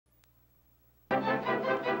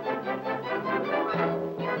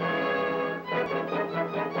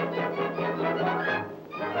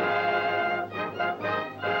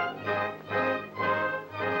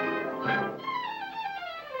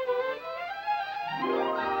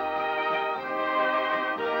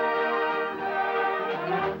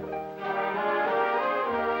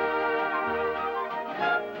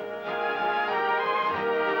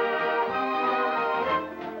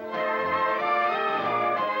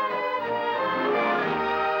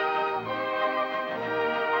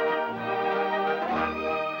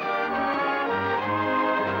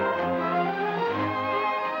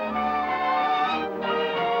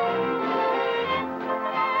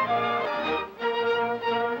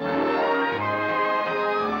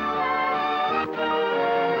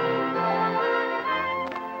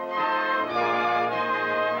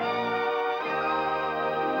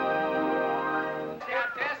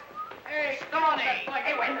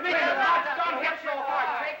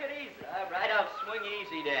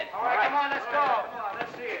let's go. Come on,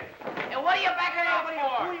 let's see it. And what are you backing up for?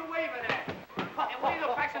 Who are you waving at? And what are you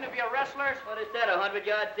fixing to be a wrestler? What is that, a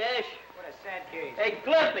 100-yard dash? What a sad case. Hey,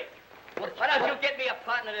 Glimpy, why don't you get me a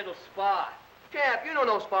partner that'll spar? Cap, you know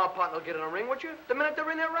no sparring partner will get in the ring, would you? The minute they're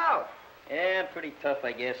in their route. Yeah, pretty tough,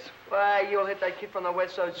 I guess. Why, you'll hit that kid from the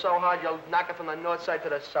west side so hard, you'll knock it from the north side to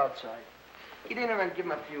the south side. You didn't even give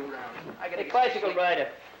him a few rounds. I gotta Hey, bicycle rider,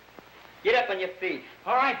 get up on your feet.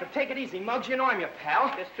 All right, but take it easy, Muggs. You know I'm your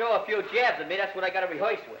pal. Just throw a few jabs at me. That's what I got to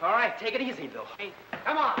rehearse with. All right, take it easy, Bill. Hey,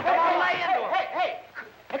 come on. Come on, lay into him. Hey,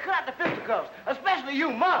 cut out the fisticuffs, especially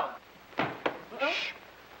you, Muggs. Shh.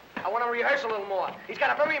 I want to rehearse a little more. He's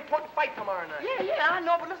got a very important fight tomorrow night. Yeah, I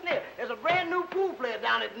know, but listen here. There's a brand new pool player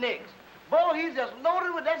down at Nick's. Boy, he's just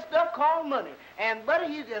loaded with that stuff called money. And,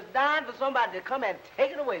 buddy, he's just dying for somebody to come and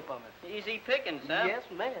take it away from him. Easy pickings, huh? Yes,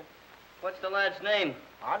 man. What's the lad's name?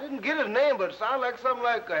 I didn't get his name, but it sounds like something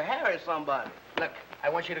like Harry somebody. Look, I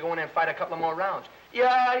want you to go in there and fight a couple of more rounds. Yeah,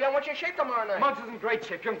 I want you in shape tomorrow night. Muggs is in great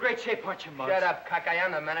shape. You're in great shape, aren't you, Muggs? Shut up, cock. I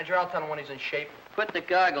am the manager. I'll tell him when he's in shape. Quit the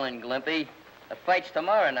gargling, Glimpy. The fight's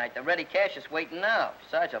tomorrow night. The ready cash is waiting now.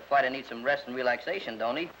 Besides, a fighter needs some rest and relaxation,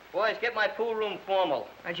 don't he? Boys, get my pool room formal.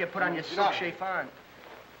 How'd you put on your silk chiffon?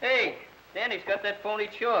 Hey, Danny's got that phony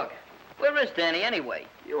chalk. Where is Danny, anyway?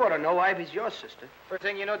 You ought to know Ivy's your sister. First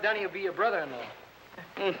thing you know, Danny will be your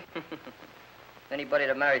brother-in-law. Anybody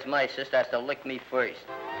that marries my sister has to lick me first.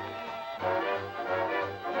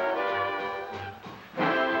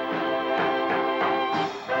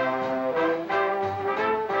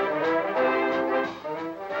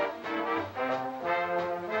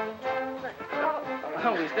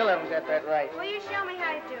 Oh, we still haven't got that right. Will you show me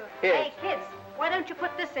how to do it? Here. Hey, kids, why don't you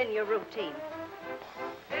put this in your routine?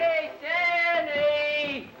 Hey,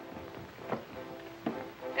 Danny!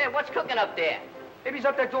 Hey, what's cooking up there? Maybe he's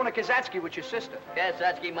up there doing a Kazatsky with your sister.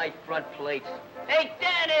 Kazatsky, my front plates. Hey,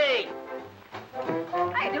 Danny!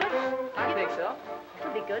 How you doing? I think so.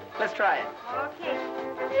 It'll be good. Let's try it. Okay.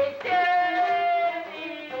 Hey, Danny!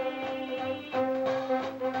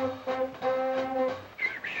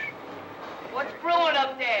 What's brewing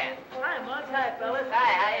up there? Hi, Muggs. Hi, fellas.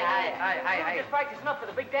 Hi. We're just practicing up for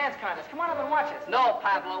the big dance contest. Come on up and watch us. No,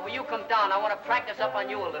 Pablo, will you come down? I want to practice up on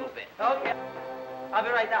you a little bit. Okay. I'll be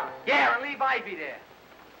right down. Yeah, and leave Ivy there.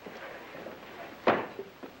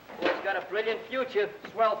 Boy's got a brilliant future.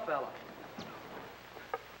 Swell fella.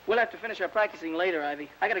 We'll have to finish our practicing later, Ivy.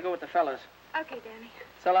 I gotta go with the fellas. Okay, Danny.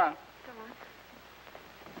 So long. Come on.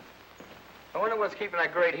 I wonder what's keeping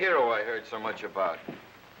that great hero I heard so much about.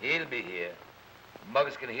 He'll be here.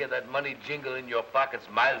 Muggs can hear that money jingle in your pockets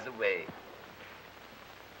miles away.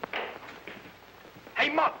 Hey,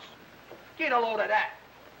 Muggs, get a load of that.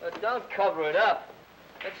 Don't cover it up.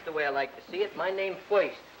 That's the way I like to see it. My name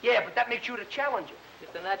first. Yeah, but that makes you the challenger.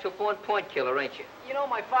 Just a natural-born point killer, ain't you? You know,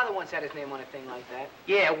 my father once had his name on a thing like that.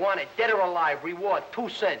 Yeah, want it, dead or alive. Reward, 2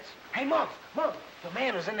 cents. Hey, Muggs, the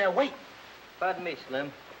man is in there waiting. Pardon me,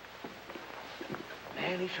 Slim.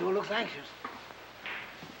 Man, he sure looks anxious.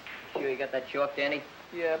 Sure you got that chalk, Danny?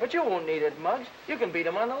 Yeah, but you won't need it, Muggs. You can beat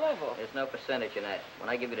him on the level. There's no percentage in that. When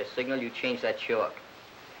I give you the signal, you change that chalk.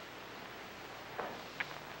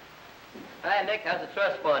 Hi, Nick. How's the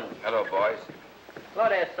trust fund? Hello, boys. Hello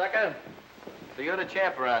there, sucker. So you're the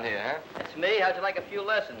champ around here, huh? That's me. How'd you like a few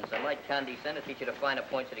lessons? I might condescend to teach you the finer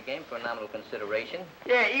points of the game for a nominal consideration.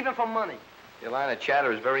 Yeah, even for money. Your line of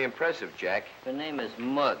chatter is very impressive, Jack. The name is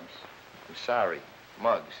Muggs. I'm sorry.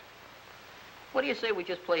 Muggs. What do you say we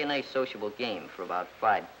just play a nice sociable game for about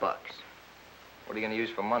 $5? What are you going to use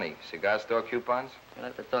for money? Cigar store coupons? You'll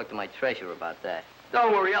have to talk to my treasurer about that.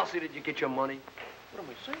 Don't worry, I'll see that you get your money. What am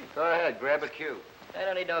I saying? Go ahead, grab a cue. I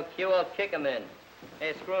don't need no cue. I'll kick him in.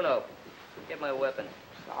 Hey, Scruno, get my weapon.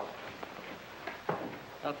 Solid.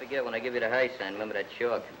 Don't forget, when I give you the high sign, remember that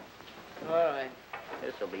chalk. All right.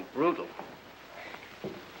 This'll be brutal.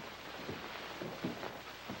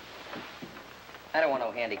 I don't want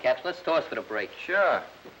no handicaps. Let's toss for the break. Sure.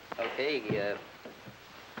 Okay,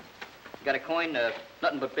 got a coin?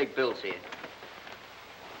 Nothing but big bills here.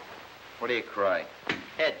 What do you cry?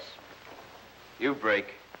 Heads. You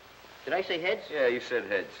break. Did I say heads? Yeah, you said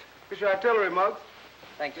heads. Here's your artillery, Muggs.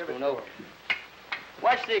 Thanks, Bruno.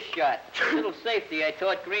 Watch this shot. A little safety I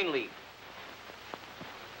taught Greenleaf.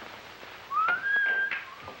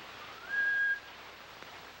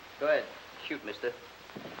 Go ahead. Shoot, mister.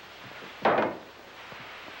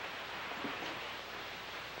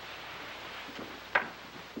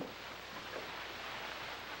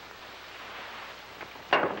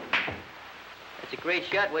 That's a great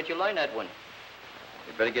shot. Where'd you learn that one?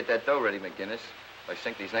 You better get that dough ready, McGinnis. If I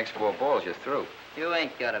sink these next 4 balls, you're through. You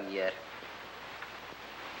ain't got 'em yet.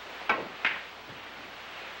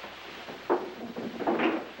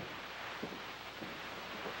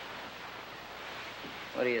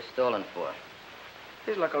 What are you stalling for?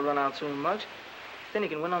 His luck will run out soon, Muggs. Then he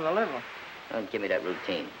can win on the level. Don't give me that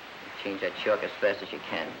routine. Change that chalk as fast as you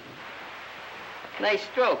can. Nice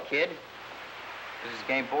stroke, kid. This is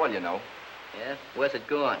game ball, you know. Yeah? Where's it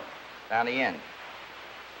going? Down the end.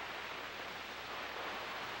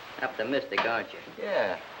 Optimistic, aren't you?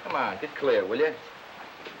 Yeah. Come on, get clear, will you?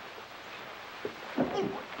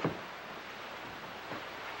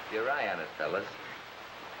 Your eye on it, fellas.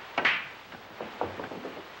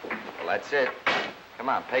 Well, that's it. Come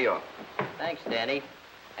on, pay off. Thanks, Danny.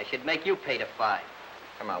 I should make you pay the 5.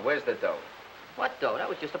 Come on, where's the dough? What, though? That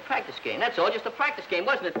was just a practice game. That's all, just a practice game,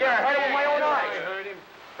 wasn't it? Yeah, I heard it with my own eyes. I heard him.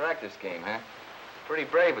 Practice game, huh? Pretty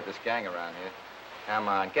brave with this gang around here. Come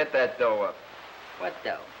on, get that dough up. What,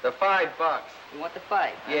 though? The $5. You want the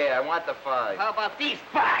 5? Huh? Yeah, I want the 5. How about these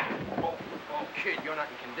 5? Oh, kid, you're not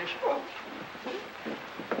in condition.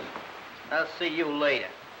 I'll see you later.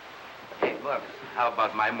 Hey, Muggs, how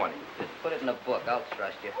about my money? Just put it in a book. I'll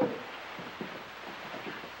trust you.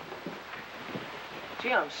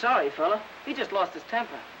 Gee, I'm sorry, fella. He just lost his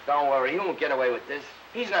temper. Don't worry, he won't get away with this.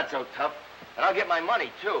 He's not so tough. And I'll get my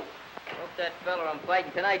money, too. Hope that fella I'm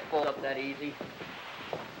fighting tonight falls up that easy.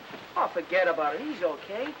 Oh, forget about it. He's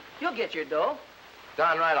okay. You'll get your dough.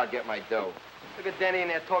 Darn right I'll get my dough. Look at Danny in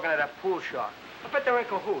there talking to that pool shark. I bet they're in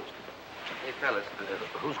cahoots. Hey, fellas,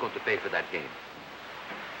 who's going to pay for that game?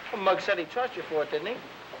 Well, Muggs said he trusted you for it, didn't he?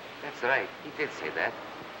 That's right. He did say that.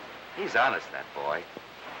 He's honest, that boy.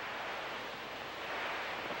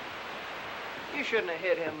 You shouldn't have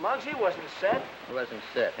hit him, Muggs. He wasn't set. It wasn't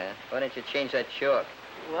set, huh? Why didn't you change that chalk?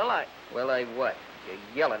 Well, Well, I what? You're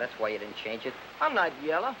yellow, that's why you didn't change it. I'm not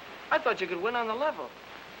yellow. I thought you could win on the level.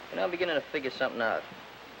 You know, I'm beginning to figure something out.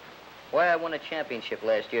 Why I won a championship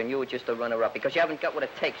last year and you were just a runner-up. Because you haven't got what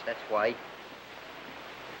it takes, that's why.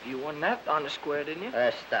 You won that on the square, didn't you?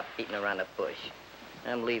 Stop beating around the bush.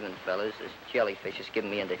 I'm leaving, fellas. This jellyfish is giving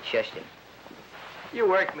me indigestion. You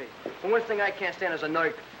work me. The one thing I can't stand is a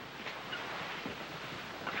nerd.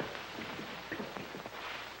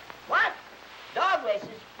 What? Dog races?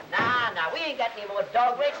 Nah, we ain't got any more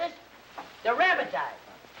dog races. They're rabbit time.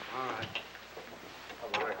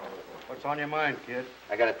 All right. What's on your mind, kid?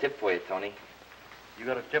 I got a tip for you, Tony. You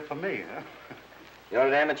got a tip for me, huh? You know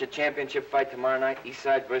that amateur championship fight tomorrow night, East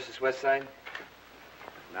Side versus West Side?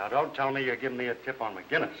 Now, don't tell me you're giving me a tip on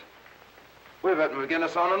McGinnis. We're betting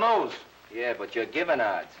McGinnis on the nose. Yeah, but you're giving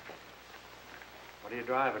odds. What are you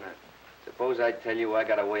driving at? Suppose I tell you I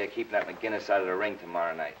got a way of keeping that McGinnis out of the ring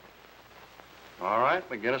tomorrow night. All right,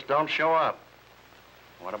 McGinnis don't show up.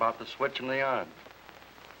 What about the switch in the yard?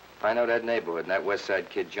 If I know that neighborhood and that West Side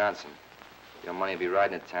kid Johnson, your money will be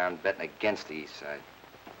riding in town betting against the East Side.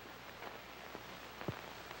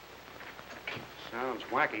 Sounds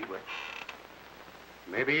wacky, but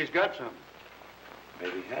maybe he's got some.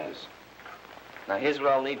 Maybe he has. Now, here's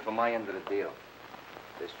what I'll need for my end of the deal.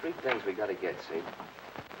 There's 3 things we gotta get, see?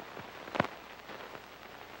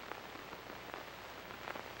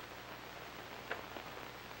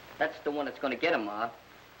 That's the one that's gonna get him, Ma.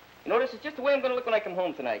 You know, this is just the way I'm gonna look when I come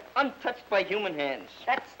home tonight. Untouched by human hands.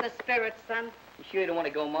 That's the spirit, son. You sure you don't want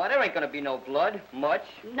to go, Ma? There ain't gonna be no blood, much.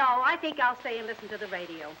 No, I think I'll stay and listen to the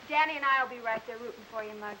radio. Danny and I will be right there rooting for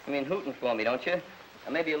you, Muggs. I mean, hooting for me, don't you? I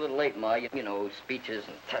may be a little late, Ma. You know, speeches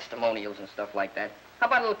and testimonials and stuff like that. How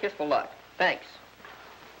about a little kiss for luck? Thanks.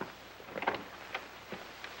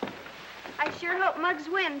 I sure hope Muggs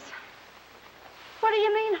wins. What do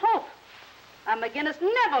you mean, hope? McGinnis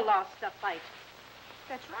never lost a fight.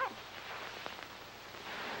 That's right.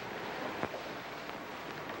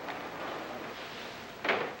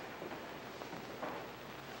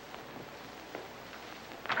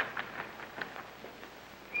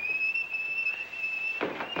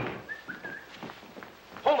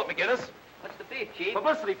 Hold it, McGinnis. What's the beef, Chief?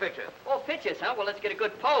 Publicity picture. Oh, pictures, huh? Well, let's get a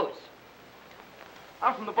good pose.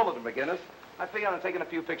 I'm from the Bulletin, McGinnis. I figure on taking a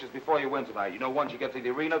few pictures before you win tonight. You know, once you get to the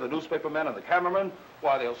arena, the newspapermen and the cameramen,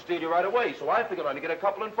 why, they'll steal you right away. So I figured I'd get a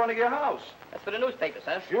couple in front of your house. That's for the newspapers,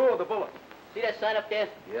 huh? Sure, the Bulletin. See that sign up there?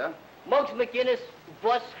 Yeah? Muggs McGinnis,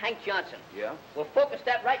 boss Hank Johnson. Yeah? We'll focus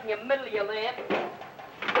that right in your middle of your lamp.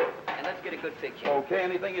 And let's get a good picture. Okay,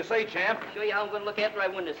 anything you say, champ. Show you how I'm going to look after I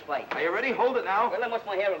win this fight. Are you ready? Hold it now. Well, I must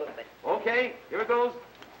my hair a little bit. Okay, here it goes.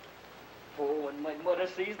 Oh, when my mother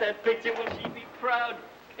sees that picture, will she be proud?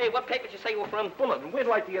 Hey, what paper did you say you were from? Bulletin, we'd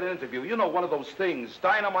like to get an interview. You know, one of those things.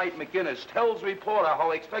 Dynamite McGinnis tells reporter how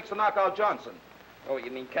he expects to knock out Johnson. Oh, you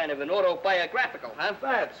mean kind of an autobiographical, huh?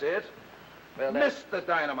 That's it. Well, Mr.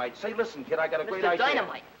 Dynamite. Say, listen, kid, I got a great Mr. idea.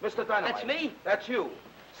 Dynamite? Mr. Dynamite. That's me? That's you.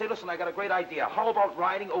 Say, listen, I got a great idea. How about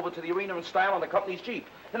riding over to the arena in style on the company's Jeep?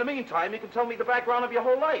 In the meantime, you can tell me the background of your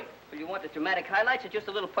whole life. Well, you want the dramatic highlights or just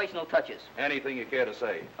a little personal touches? Anything you care to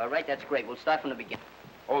say. All right, that's great. We'll start from the beginning.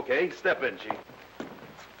 Okay, step in, Chief.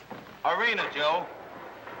 Arena, Joe.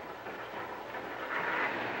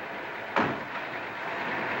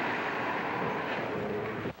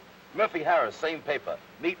 Murphy Harris, same paper.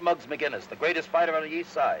 Meet Muggs McGinnis, the greatest fighter on the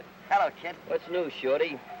East Side. Hello, kid. What's new,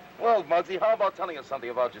 Shorty? Well, Muggsy, how about telling us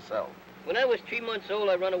something about yourself? When I was 3 months old,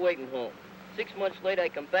 I run away from home. 6 months later, I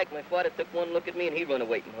come back. My father took one look at me, and he run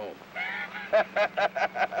away from home.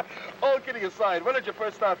 All kidding aside, when did you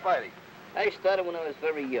first start fighting? I started when I was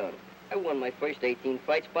very young. I won my first 18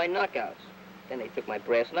 fights by knockouts. Then they took my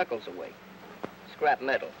brass knuckles away. Scrap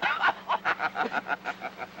metal.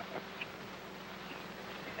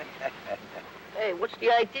 Hey, what's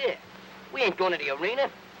the idea? We ain't going to the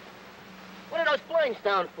arena. What are those blinds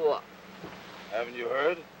down for? Haven't you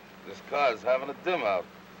heard? This car's having a dim out.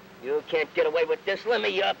 You can't get away with this. Let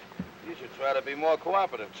me up. You should try to be more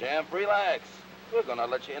cooperative, champ. Relax. We're gonna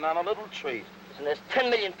let you in on a little treat. Listen, there's 10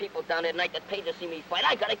 million people down there tonight that paid to see me fight.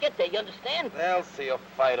 I gotta get there, you understand? They'll see a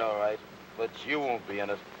fight, all right. But you won't be in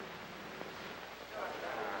it.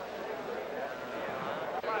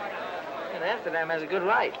 And Amsterdam has a good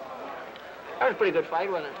ride. That was a pretty good fight,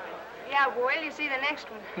 wasn't it? Yeah, well, wait till you see the next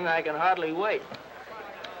one. I can hardly wait.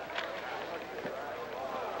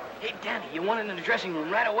 Hey, Danny, you want in the dressing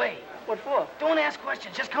room right away. What for? Don't ask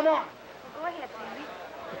questions. Just come on. Go ahead, Sandy.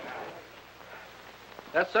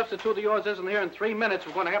 That substitute of yours isn't here in 3 minutes.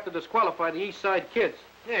 We're going to have to disqualify the East Side kids.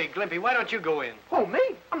 Hey, Glimpy, why don't you go in? Who, me?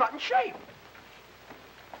 I'm not in shape.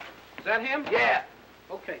 Is that him? Yeah.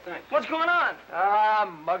 Okay, thanks. What's going on?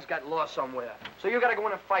 Muggs got lost somewhere. So you gotta go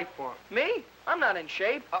in and fight for him. Me? I'm not in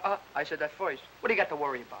shape. I said that first. What do you got to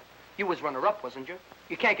worry about? You was runner-up, wasn't you?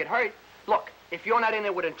 You can't get hurt. Look, if you're not in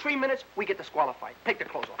there within 3 minutes, we get disqualified. Take the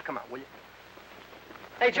clothes off. Come on, will you?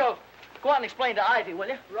 Hey, Joe, go out and explain to Ivy, will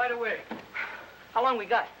you? Right away. How long we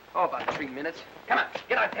got? Oh, about 3 minutes. Come on,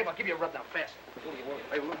 get on the table. I'll give you a rub down fast.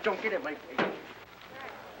 Hey, don't get in my face.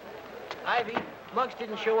 Ivy, Muggs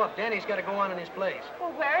didn't show up. Danny's got to go on in his place.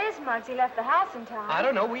 Well, where is Muggs? He left the house in time. I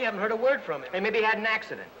don't know. We haven't heard a word from him. Hey, maybe he had an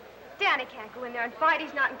accident. Danny can't go in there and fight.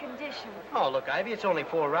 He's not in condition. Oh, look, Ivy, it's only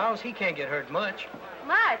 4 rounds. He can't get hurt much.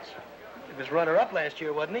 Much? He was runner-up last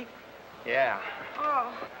year, wasn't he? Yeah.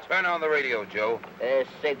 Oh. Turn on the radio, Joe.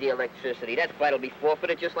 Save the electricity. That fight'll be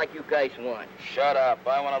forfeited just like you guys want. Shut up.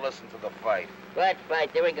 I want to listen to the fight. What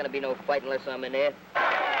fight? There ain't gonna be no fight unless I'm in there.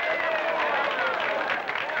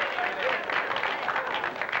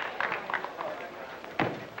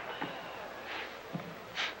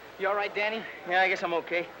 You all right, Danny? Yeah, I guess I'm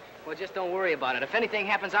okay. Well, just don't worry about it. If anything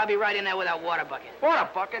happens, I'll be right in there with that water bucket. Water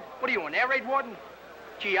bucket? What are you, an air raid warden?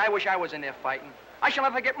 Gee, I wish I was in there fighting. I shall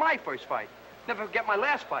never get my first fight. Never get my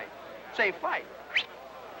last fight. Say fight.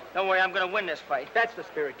 Don't worry, I'm gonna win this fight. That's the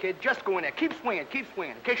spirit, kid. Just go in there. Keep swinging, keep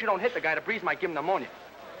swinging. In case you don't hit the guy, the breeze might give him pneumonia.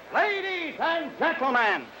 Ladies and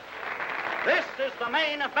gentlemen, this is the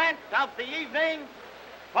main event of the evening.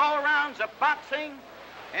 4 rounds of boxing.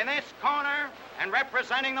 In this corner, and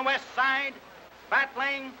representing the West Side,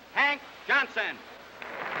 battling Hank Johnson.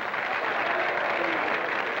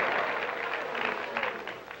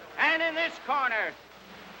 And in this corner,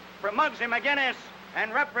 from Muggsy McGinnis,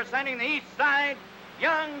 and representing the East Side,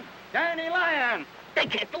 young Danny Lyon. They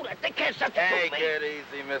can't do that. They can't substitute Hey, me. get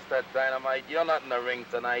easy, Mr. Dynamite. You're not in the ring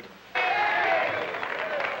tonight.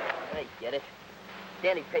 I get it.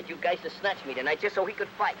 Danny paid you guys to snatch me tonight just so he could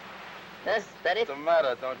fight. Huh? Is that it? What's the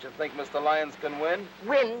matter? Don't you think Mr. Lyons can win?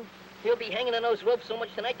 Win? He'll be hanging on those ropes so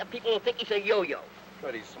much tonight that people will think he's a yo-yo.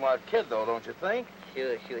 Pretty smart kid, though, don't you think?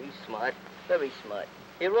 Sure, he's smart. Very smart.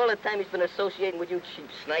 Here all the time he's been associating with you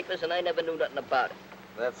cheap snipers, and I never knew nothing about it.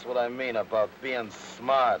 That's what I mean about being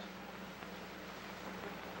smart.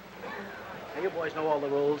 Now, you boys know all the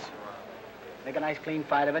rules. Make a nice clean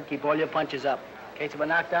fight of it. Keep all your punches up. In case of a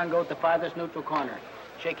knockdown, go to the farthest neutral corner.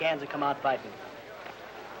 Shake hands and come out fighting.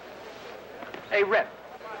 Hey, Rep,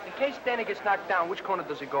 in case Danny gets knocked down, which corner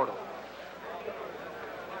does he go to?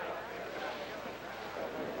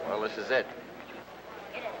 Well, this is it.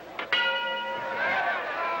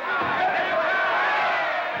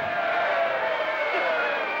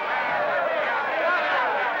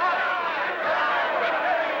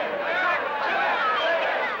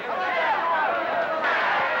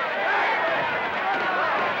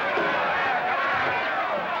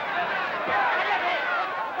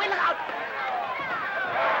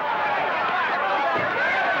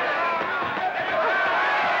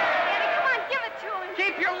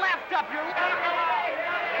 Keep your left up, your left.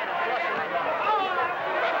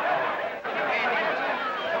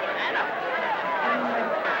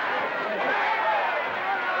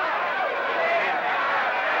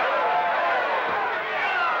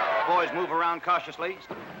 around cautiously.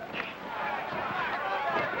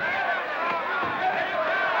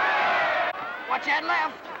 Watch that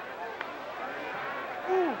left.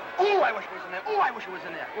 Ooh, I wish it was in there. Ooh, I wish it was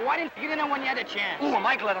in there. Well, why didn't you get in there when you had a chance? Ooh,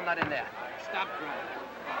 Mike let him not in there. Stop crying.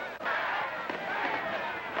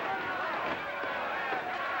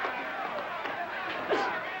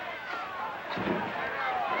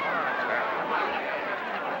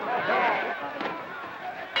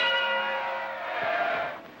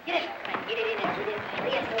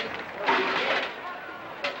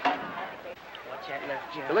 Watch that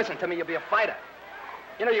left, Jim. Listen to me, you'll be a fighter.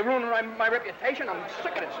 You know, you're ruining my reputation. I'm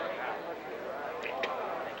sick of this.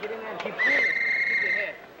 Get in there and keep cool. Keep your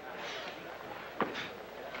head.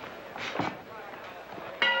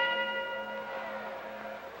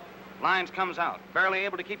 Lyons comes out, barely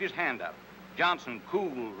able to keep his hand up. Johnson,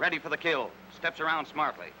 cool, ready for the kill, steps around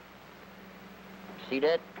smartly. See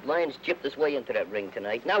that? Lyons gypped his way into that ring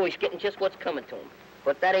tonight. Now he's getting just what's coming to him.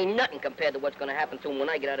 But that ain't nothing compared to what's going to happen to him when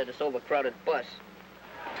I get out of this overcrowded bus.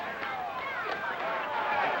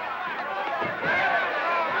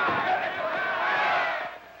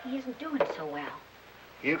 He isn't doing so well.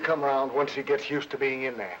 He'll come around once he gets used to being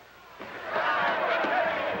in there.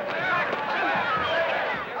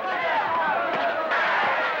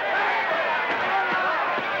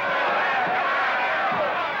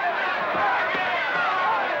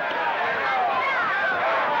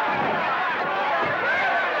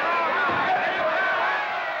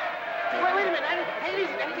 Wait a minute, Danny. Hey,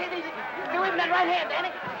 easy, Danny. Take it easy. Get away from that right hand, Danny.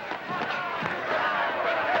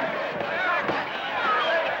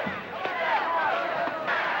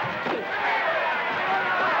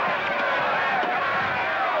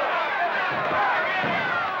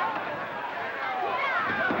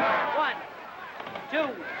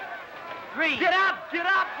 Get up! Get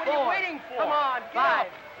up! What are you waiting for? Come on, get 5, up!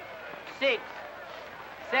 6,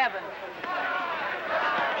 7.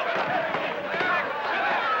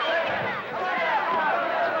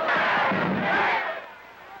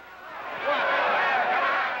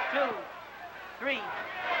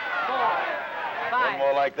 One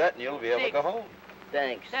more like that and you'll be able to go home.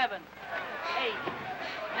 Thanks. 7, 8,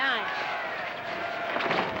 9.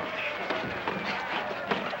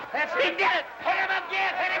 That's it. He did it! Hit him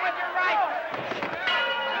again! Hit him with your right!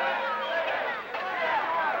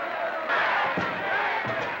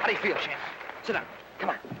 How do you feel, champ? Sit down. Come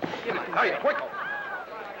on. Come on. Hurry up, quick.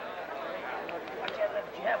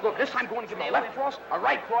 Look, this time go on and give him a left cross, a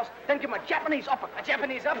right cross, then give him a Japanese uppercut. A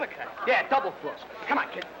Japanese uppercut? Yeah, double cross. Come on,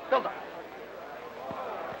 kid. Build up.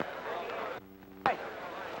 Right.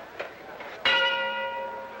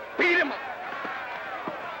 Beat him up.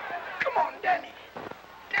 Come on, Danny.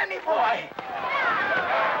 Danny boy.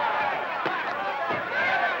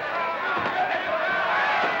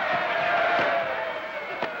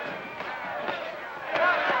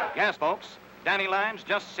 Yes, folks, Danny Lyons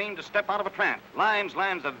just seemed to step out of a trance. Lyons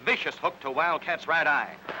lands a vicious hook to Wildcat's right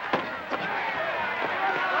eye.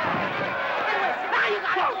 Now you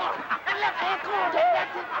got it. And left hand, come on,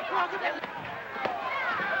 Danny.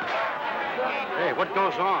 Hey, what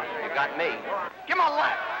goes on? You got me. Give him a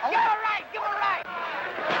left. Give her right, give her right.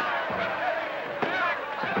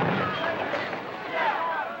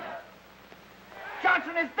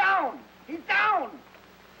 Johnson is down. He's down.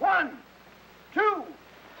 1, 2.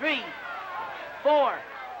 3, 4,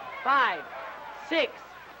 5, 6,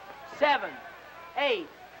 7, 8,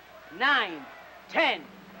 9, 10.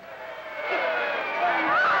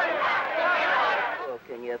 Oh,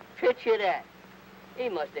 can you picture that? He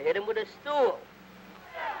must have hit him with a stool.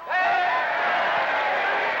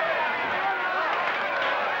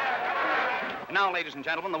 And now, ladies and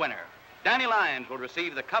gentlemen, the winner. Danny Lyons will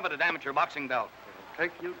receive the coveted amateur boxing belt. It'll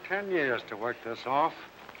take you 10 years to work this off.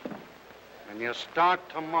 And you start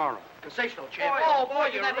tomorrow. Sensational, champ. Oh, boy,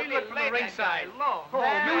 you you're never really good from the laid that ringside. guy low. Oh,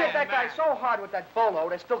 you hit that guy Man. so hard with that bolo,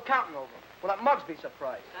 they're still counting over him. Will that Muggs be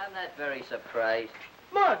surprised? I'm not very surprised.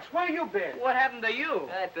 Muggs, where you been? What happened to you?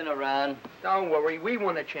 I've been around. Don't worry, we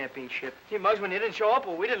won the championship. Gee, Muggs, when you didn't show up,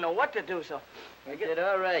 well, we didn't know what to do, so... You did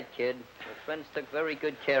all right, kid. Your friends took very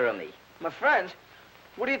good care of me. My friends?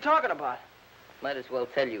 What are you talking about? Might as well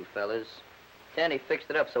tell you, fellas. Danny fixed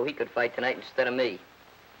it up so he could fight tonight instead of me.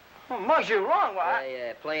 Oh, Muggs, you're wrong. Why?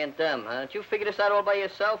 Yeah, playing dumb, huh? Did you figure this out all by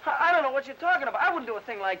yourself? I don't know what you're talking about. I wouldn't do a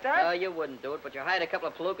thing like that. No, you wouldn't do it, but you hired a couple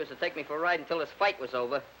of palookas to take me for a ride until this fight was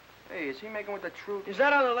over. Hey, is he making with the truth? Is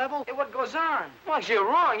that on the level? Hey, what goes on? Muggs, you're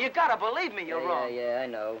wrong. You gotta believe me, you're wrong. Yeah, I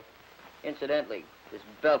know. Incidentally, this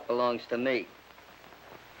belt belongs to me.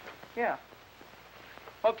 Yeah.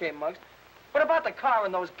 Okay, Muggs. What about the car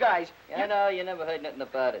and those guys? I know, you never heard nothing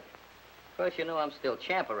about it. Of course, you know I'm still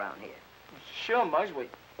champ around here. Sure, Muggs.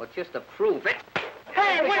 Well, just to prove it.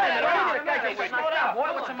 Hey, wait a minute. Slow down, boy.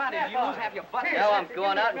 What's the matter? Do you lose half your butt? Now I'm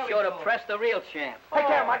going out and show the press the real champ. Hey,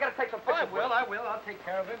 Cam, I gotta take some pictures. I will. I'll take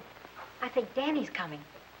care of him. I think Danny's coming.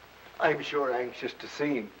 I'm sure anxious to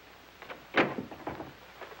see him.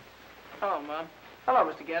 Hello, Mom.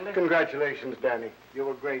 Hello, Mr. Gander. Congratulations, Danny. You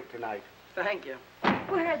were great tonight. Thank you.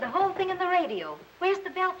 We heard the whole thing in the radio. Where's the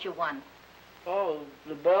belt you won? Oh,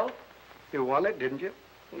 the belt? You won it, didn't you?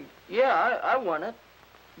 Yeah, I won it,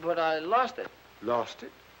 but I lost it. Lost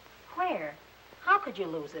it? Where? How could you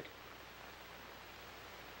lose it?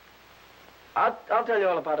 I'll tell you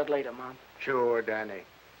all about it later, Mom. Sure, Danny.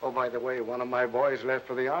 Oh, by the way, one of my boys left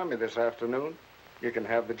for the Army this afternoon. You can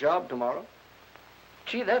have the job tomorrow.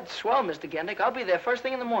 Gee, that's swell, Mr. Gendick. I'll be there first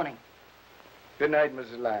thing in the morning. Good night,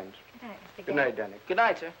 Mrs. Lange. Good night, Mr. Good night, Danny. Good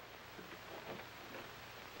night, sir.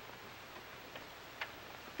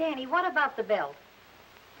 Danny, what about the belt?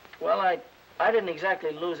 Well, I didn't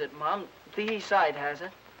exactly lose it, Mom. The East Side has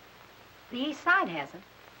it. The East Side hasn't.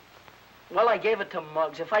 Well, I gave it to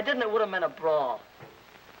Muggs. If I didn't, it would have meant a brawl.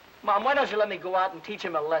 Mom, why don't you let me go out and teach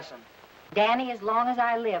him a lesson? Danny, as long as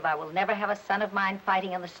I live, I will never have a son of mine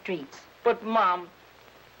fighting in the streets. But, Mom...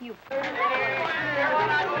 You... Everything's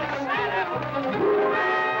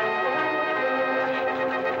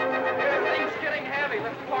getting heavy.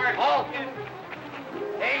 Let's park. Halt!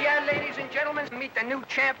 Hey, ladies and gentlemen, meet the new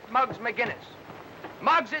champ, Muggs McGinnis.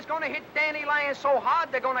 Muggs is going to hit Danny Lyons so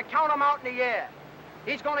hard, they're going to count him out in the air.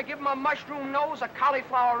 He's going to give him a mushroom nose, a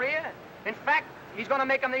cauliflower ear. In fact, he's going to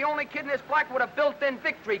make him the only kid in this block with a built-in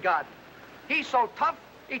victory garden. He's so tough,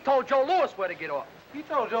 he told Joe Louis where to get off. He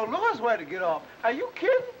told Joe Louis where to get off. Are you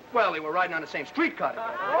kidding? Well, they were riding on the same streetcar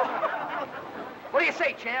together. What do you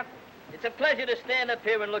say, champ? It's a pleasure to stand up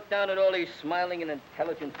here and look down at all these smiling and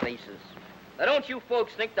intelligent faces. Now, don't you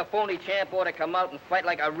folks think the phony champ ought to come out and fight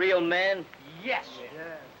like a real man? Yes.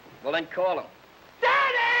 Yeah. Well, then call him.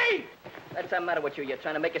 Danny! What's the matter with you? You're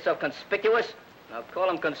trying to make yourself conspicuous? Now, call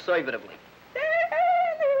him conservatively.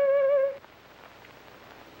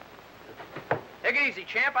 Take it easy,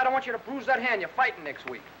 champ. I don't want you to bruise that hand. You're fighting next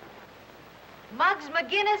week. Muggs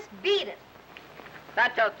McGinnis, beat it.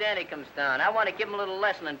 Not till Danny comes down. I want to give him a little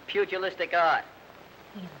lesson in pugilistic art.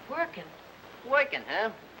 He's working. Working,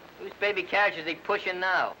 huh? Whose baby carriage is he pushing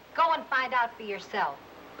now? Go and find out for yourself.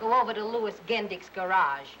 Go over to Louis Gendick's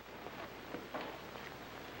garage.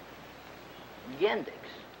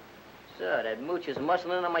 Gendick's? Sir, that mooch is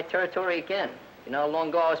muscling in on my territory again. You know how long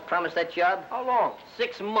ago I was promised that job? How long?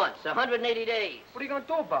 6 months, 180 days. What are you going to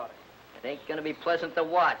do about it? It ain't gonna be pleasant to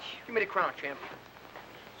watch. Give me the crown, champ.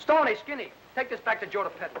 Stoney, Skinny, take this back to Joe the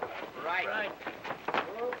Peddler. Right.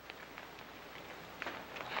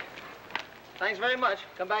 Thanks very much.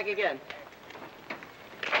 Come back again.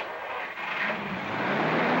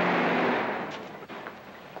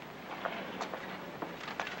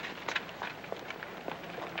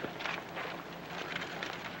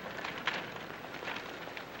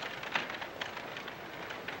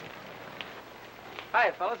 Hi,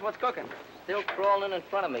 fellas. What's cooking? Still crawling in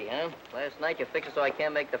front of me, huh? Last night you fixed it so I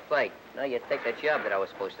can't make the fight. Now you take that job that I was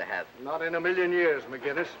supposed to have. Not in a million years,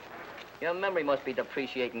 McGinnis. Your memory must be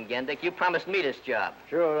depreciating, Gendick. You promised me this job.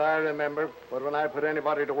 Sure, I remember. But when I put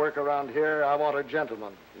anybody to work around here, I want a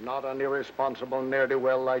gentleman, not an irresponsible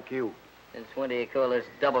ne'er-do-well like you. Since when do you call this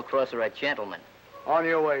double-crosser a gentleman? On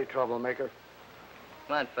your way, troublemaker.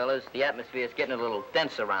 Come on, fellas. The atmosphere is getting a little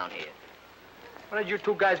dense around here. Why did you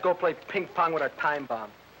two guys go play ping pong with a time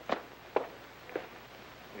bomb?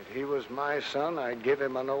 If he was my son, I'd give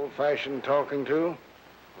him an old-fashioned talking to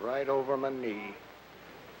right over my knee.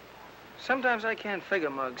 Sometimes I can't figure,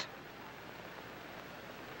 Muggs.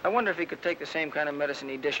 I wonder if he could take the same kind of medicine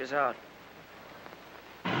he dishes out.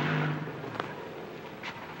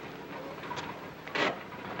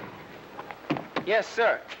 Yes,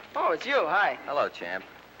 sir. Oh, it's you. Hi. Hello, champ.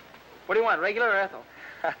 What do you want, regular or Ethel?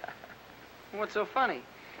 What's so funny?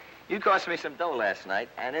 You cost me some dough last night,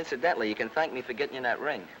 and incidentally, you can thank me for getting you that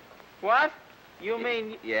ring. What? You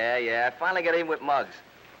mean... Yeah, I finally got in with Muggs.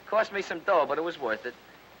 Cost me some dough, but it was worth it.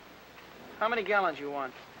 How many gallons you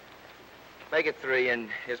want? Make it 3, and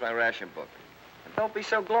here's my ration book. And don't be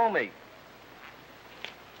so gloomy.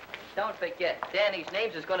 Don't forget, Danny's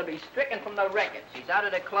names is going to be stricken from the records. He's out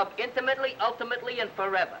of the club intimately, ultimately, and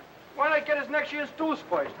forever. Why don't I get his next year's dues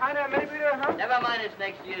first? I know, maybe there, huh? Never mind his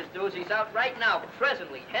next year's dues. He's out right now,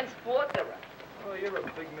 presently, henceforth, the rest. Oh, you're a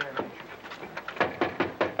big man, ain't you?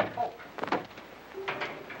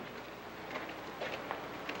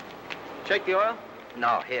 Check the oil?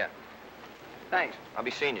 No, here. Thanks. I'll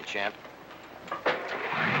be seeing you, champ.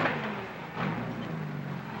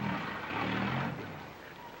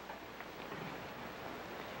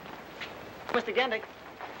 Mr. Gendick,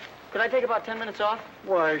 could I take about 10 minutes off?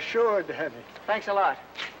 Why, sure, Danny. Thanks a lot.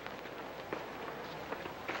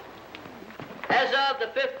 As of the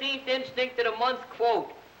 15th instinct of the month,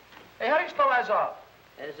 quote. Hey, how do you spell as of?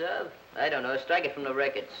 As of? I don't know. Strike it from the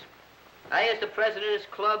records. I, as the president of this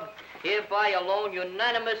club, hereby alone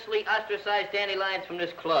unanimously ostracize Danny Lyons from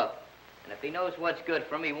this club. And if he knows what's good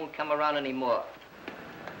for him, he won't come around anymore.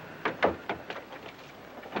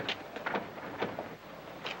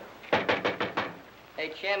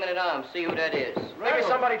 Hey, Chairman-at-Arms, see who that is. Maybe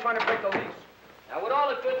somebody trying to break the lease. Now, with all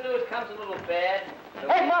the good news comes a little bad.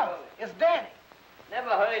 Hey, Muggs, it's Danny. Never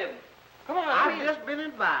heard of him. Come on, I've just been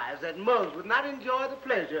advised that Muggs would not enjoy the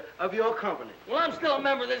pleasure of your company. Well, I'm still a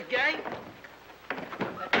member of this gang.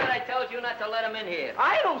 I thought I told you not to let him in here.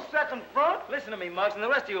 I don't second front. Listen to me, Muggs, and the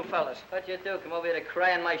rest of you fellas. What you do, come over here to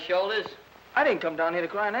cry on my shoulders? I didn't come down here to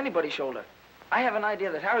cry on anybody's shoulder. I have an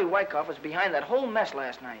idea that Harry Wyckoff was behind that whole mess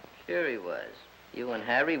last night. Sure he was. You and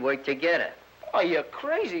Harry worked together. Oh, you're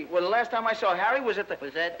crazy. Well, the last time I saw Harry was at the...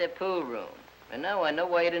 Was at the pool room. And now I know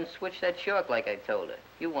why you didn't switch that chalk like I told her.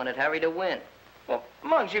 You wanted Harry to win. Well,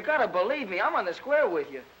 Muggs, you gotta believe me. I'm on the square with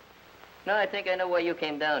you. No, I think I know why you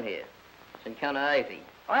came down here. It's Encounter Ivy.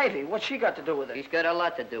 Ivy? What's she got to do with it? She's got a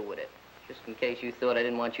lot to do with it. Just in case you thought I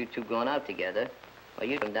didn't want you two going out together. Well,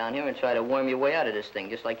 you come down here and try to worm your way out of this thing,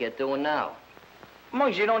 just like you're doing now.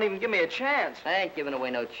 Muggs, you don't even give me a chance. I ain't giving away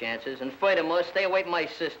no chances. And furthermore, stay away from my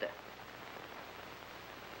sister.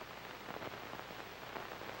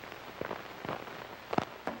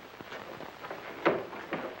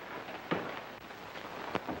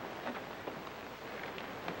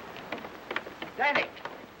 Danny.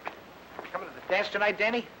 Coming to the dance tonight,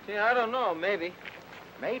 Danny? Yeah, I don't know. Maybe.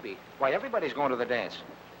 Maybe. Why, everybody's going to the dance.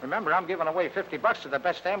 Remember, I'm giving away $50 to the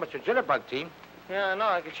best amateur jitterbug team. Yeah, I know.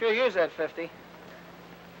 I could sure use that 50.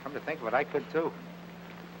 Come to think of it, I could, too.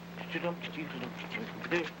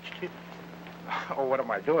 Oh, what am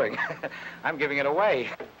I doing? I'm giving it away.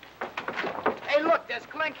 Hey, look, there's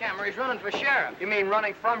Klinkhammer. He's running for sheriff. You mean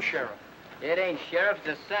running from sheriff? It ain't sheriff,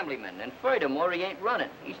 it's assemblyman. And furthermore, he ain't running.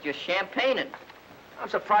 He's just champagning. I'm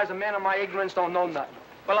surprised a man of my ignorance don't know nothing.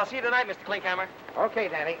 Well, I'll see you tonight, Mr. Klinkhammer. Okay,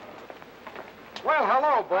 Danny. Well,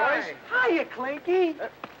 hello, boys. Hiya, Clinky.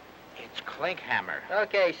 It's Klinkhammer.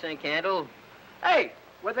 Okay, Sink Handle. Hey,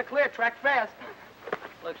 with a clear track fast.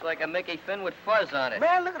 Looks like a Mickey Finn with fuzz on it.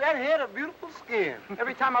 Man, look at that head of beautiful skin.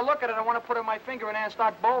 Every time I look at it, I want to put in my finger in there and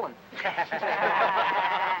start bowling.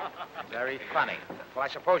 Very funny. Well, I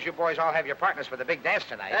suppose you boys all have your partners for the big dance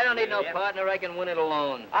tonight. I don't need no partner. I can win it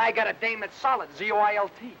alone. I got a dame that's solid,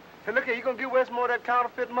 Z-O-I-L-T. Hey, look here, you gonna give Westmore that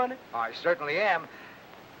counterfeit money? I certainly am.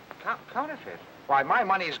 Counterfeit? Why, my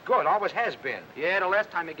money's good, always has been. Yeah, the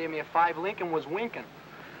last time he gave me a 5 Lincoln was winking.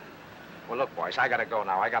 Well, look, boys, I gotta go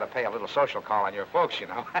now. I gotta pay a little social call on your folks, you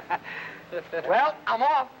know. Well, I'm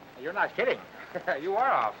off. You're not kidding. You are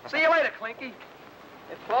off. See you later, Clinky.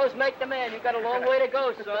 If clothes make the man, you got a long way to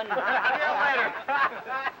go, son. See you later.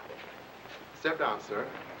 Step down, sir.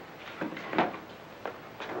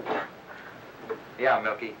 Yeah,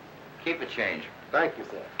 Milky. Keep a change. Thank you,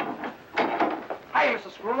 sir. Hi,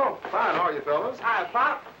 Mr. Scruno. Fine, how are you, fellas? Hi,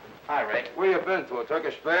 Pop. Hi, Ray. Where you been, to a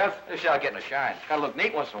Turkish bath? This shall get in a shine. Gotta look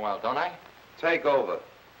neat once in a while, don't I? Take over.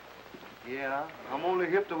 Yeah, I'm only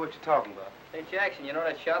hip to what you're talking about. Hey, Jackson, you know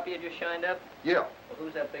that shop you just shined up? Yeah. Well,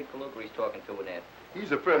 who's that big palooka he's talking to in there?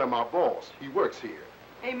 He's a friend of my boss. He works here.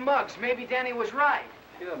 Hey, Muggs, maybe Danny was right.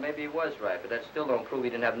 Sure, maybe he was right, but that still don't prove he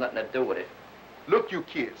didn't have nothing to do with it. Look, you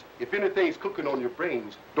kids, if anything's cooking on your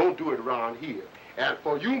brains, don't do it around here. And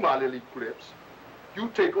for you, my little eclipse, you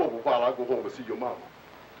take over while I go home and see your mama.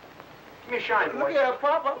 Give me a shine, boy. Look here,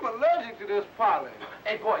 Pop, I'm allergic to this polish.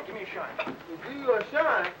 Hey, boy, give me a shine. To do you a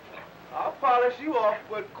shine, I'll polish you off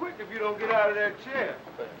but quick if you don't get out of that chair.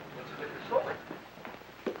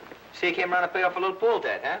 See, you came around to pay off a little pool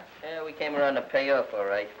debt, huh? Yeah, we came around to pay off, all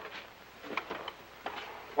right.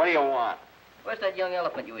 What do you want? Where's that young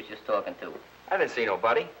elephant you was just talking to? I didn't see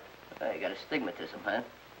nobody. Oh, you got astigmatism, huh?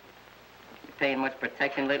 You paying much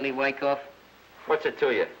protection lately, Wyckoff? What's it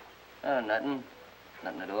to you? Oh, nothing.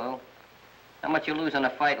 Nothing at all. How much you lose on the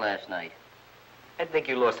fight last night? I think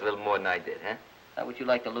you lost a little more than I did, huh? How would you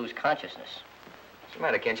like to lose consciousness? What's the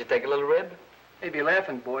matter? Can't you take a little rib? Maybe a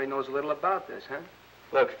laughing boy knows a little about this, huh?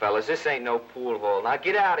 Look, fellas, this ain't no pool hall. Now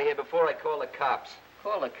get out of here before I call the cops.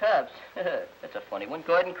 Call the cops? That's a funny one.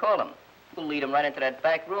 Go ahead and call them. We'll lead them right into that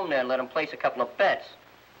back room there and let them place a couple of bets.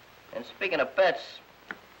 And speaking of bets,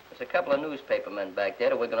 there's a couple of newspaper men back there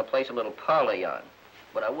that we're going to place a little parlay on.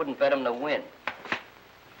 But I wouldn't bet them to win.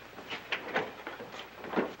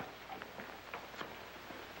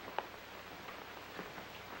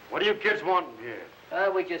 What do you kids want in here?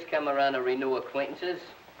 We just come around to renew acquaintances.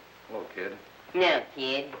 Hello, kid. Now,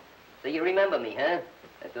 kid. So you remember me, huh?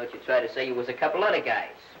 I thought you'd try to say you was a couple other guys.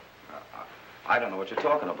 I don't know what you're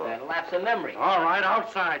talking about. That lapse of memory. All right,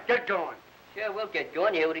 outside. Get going. Sure, we'll get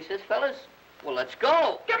going. You hear what he says, fellas? Well, let's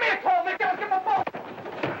go. Give me a call, McGinnis. Give me a phone.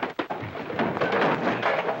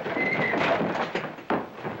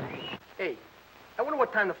 Hey, I wonder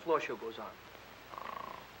what time the floor show goes on.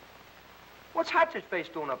 What's Hatchet's face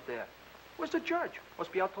doing up there? Where's the judge?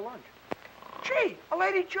 Must be out to lunch. Gee, a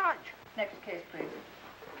lady judge. Next case, please.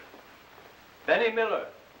 Benny Miller.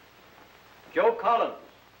 Joe Collins.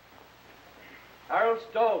 Harold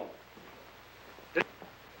Stone.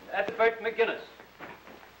 Ethelbert McGinnis.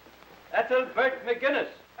 Ethelbert McGinnis.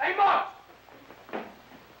 Hey, Muggs!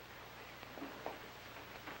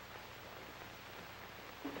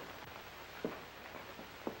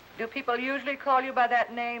 Do people usually call you by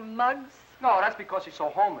that name, Muggs? No, that's because he's so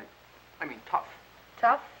homely. I mean, tough.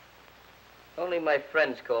 Tough? Only my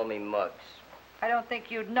friends call me Muggs. I don't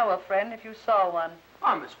think you'd know a friend if you saw one.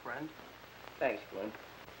 I'm his friend. Thanks, Glenn.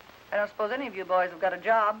 I don't suppose any of you boys have got a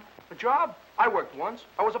job. A job? I worked once.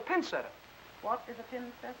 I was a pin setter. What is a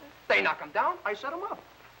pin setter? They knock him down, I set him up.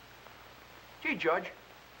 Gee, Judge,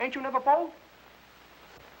 ain't you never bowled?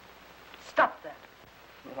 Stop that.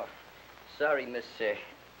 Oh, sorry, Miss,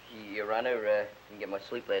 Your Honor, didn't get much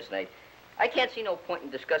sleep last night. I can't see no point in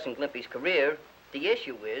discussing Glimpy's career. The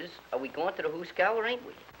issue is, are we going to the Hooskow or ain't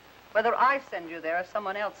we? Whether I send you there or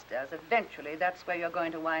someone else does, eventually that's where you're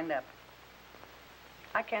going to wind up.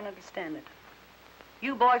 I can't understand it.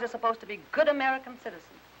 You boys are supposed to be good American citizens.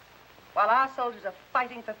 While our soldiers are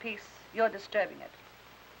fighting for peace, you're disturbing it.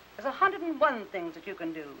 There's 101 things that you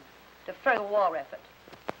can do to further the war effort.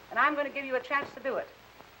 And I'm going to give you a chance to do it.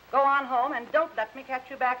 Go on home and don't let me catch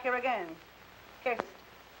you back here again. Case.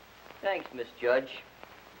 Thanks, Miss Judge.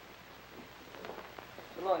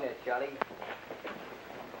 So long there, Charlie.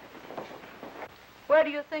 Where do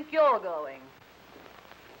you think you're going?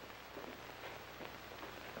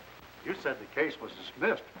 You said the case was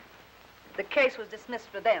dismissed. The case was dismissed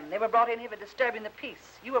for them. They were brought in here for disturbing the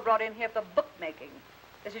peace. You were brought in here for bookmaking.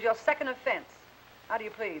 This is your second offense. How do you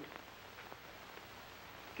plead?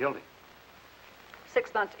 Guilty.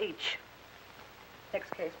 6 months each. Next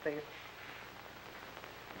case, please.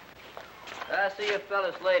 I'll see you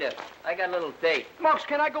fellas later. I got a little date. Muggs,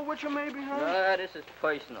 can I go with you maybe, huh? No, this is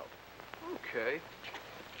personal. Okay.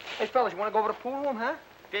 Hey, fellas, you want to go over to the pool room, huh?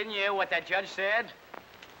 Didn't you hear what that judge said?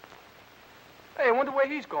 Hey, I wonder where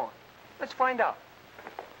he's going. Let's find out.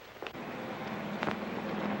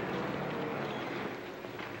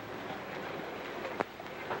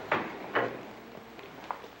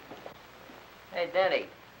 Hey, Danny.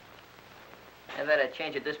 I've had a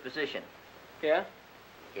change of disposition. Yeah?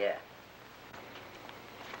 Yeah.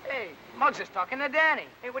 Hey, Muggs is talking to Danny.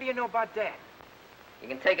 Hey, what do you know about that? You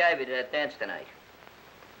can take Ivy to that dance tonight.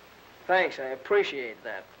 Thanks, I appreciate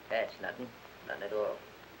that. That's nothing. None at all.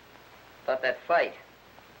 About that fight.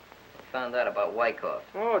 I found out about Wyckoff.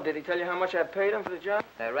 Oh, did he tell you how much I paid him for the job?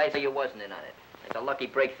 Right, so you wasn't in on it. It's a lucky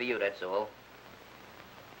break for you, that's all.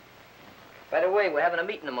 By the way, we're having a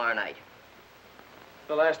meeting tomorrow night.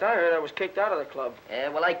 The last I heard, I was kicked out of the club. Yeah,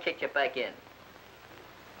 well, I kicked you back in.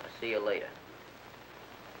 I'll see you later.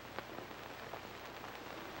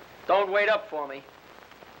 Don't wait up for me.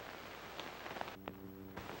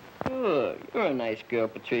 Sure, you're a nice girl,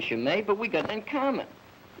 Patricia May, but we got that in common.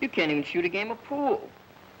 You can't even shoot a game of pool.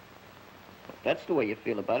 If that's the way you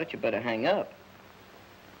feel about it, you better hang up.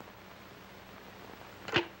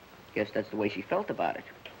 Guess that's the way she felt about it.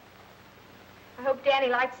 I hope Danny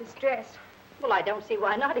likes his dress. Well, I don't see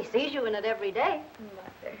why not. He sees you in it every day.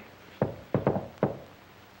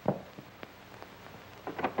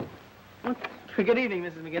 Good evening,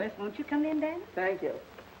 Mrs. McGinnis. Won't you come in, Dan? Thank you.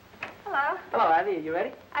 Hello. Hello, Ivy. Are you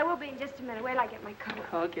ready? I will be in just a minute. Wait till I get my coat.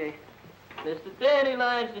 Okay. Mr. Danny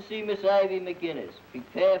Lyons to see Miss Ivy McGinnis.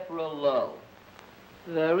 Prepare for a lull.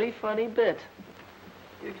 Very funny bit.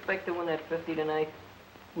 You expect to win that 50 tonight?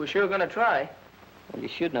 We're sure gonna try. Well, you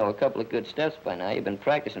should know a couple of good steps by now. You've been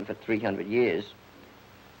practicing for 300 years.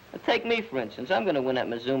 Now, take me, for instance. I'm gonna win at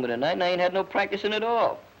Mazuma tonight, and I ain't had no practicing at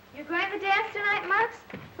all. You going to the dance tonight, Muggs?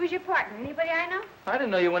 Who's your partner? Anybody I know? I didn't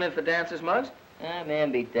know you went in for dances, Muggs. I'm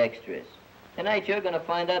ambidextrous. Tonight, you're gonna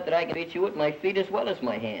find out that I can beat you with my feet as well as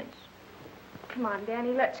my hands. Come on,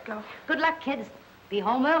 Danny, let's go. Good luck, kids. Be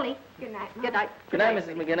home early. Good night, Mom. Good night. Good night,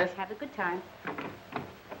 Mrs. McGinnis. Have a good time.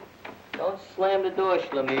 Don't slam the door,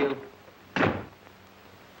 Schlemiel.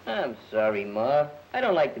 I'm sorry, Ma. I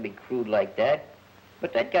don't like to be crude like that.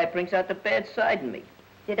 But that guy brings out the bad side in me.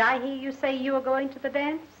 Did I hear you say you were going to the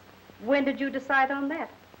dance? When did you decide on that?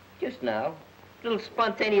 Just now. Little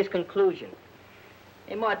spontaneous conclusion.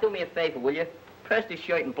 Hey, Ma, do me a favor, will you? Press this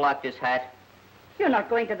shirt and block this hat. You're not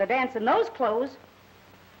going to the dance in those clothes.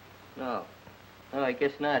 No. No, I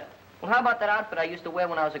guess not. Well, how about that outfit I used to wear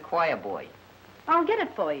when I was a choir boy? I'll get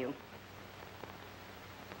it for you.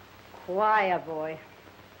 Choir boy.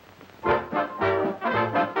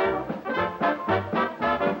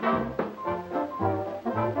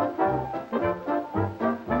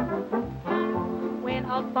 When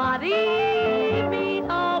a body meet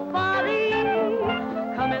a body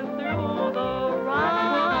coming through the ride,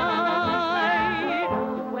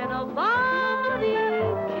 when a body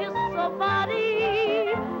kiss a body,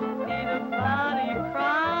 need a body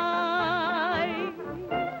cry.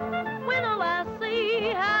 When a lassie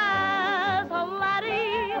has a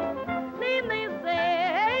laddie, need they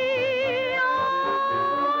say,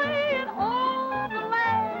 oh, in all the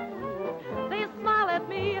land, they smile at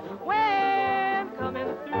me when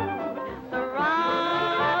coming through the ride.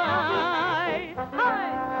 Hi!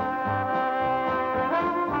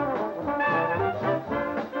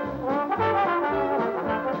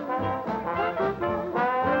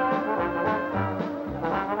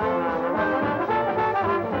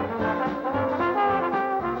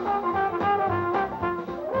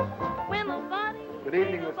 Good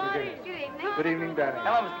evening, Mr. Guinness. Good evening. Good evening, Danny.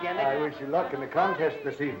 Hello, Mr. Gandy. I wish you luck in the contest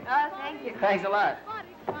this evening. Oh, thank you. Thanks a lot.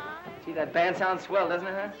 Gee, that band sounds swell, doesn't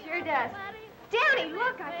it, huh? Sure does. Danny,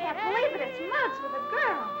 look, I can't believe it. It's Muggs with a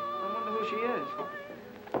girl. I wonder who she is.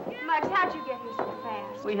 Muggs, how'd you get here so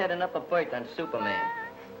fast? We had an upper berth on Superman.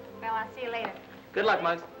 Well, I'll see you later. Good luck,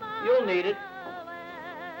 Muggs. You'll need it.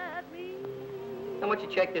 How much you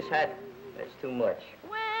check this hat? That's too much.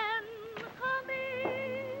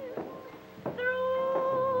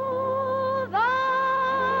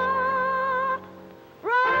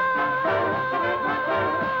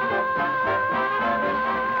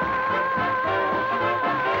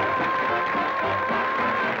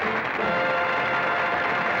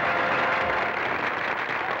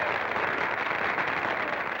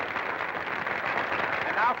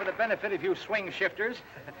 And now for the benefit of you swing shifters,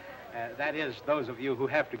 that is, those of you who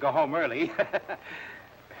have to go home early,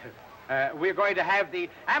 we're going to have the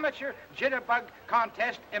amateur jitterbug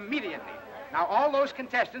contest immediately. Now, all those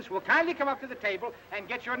contestants will kindly come up to the table and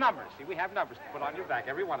get your numbers. See, we have numbers to put on your back,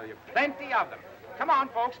 every one of you. Plenty of them. Come on,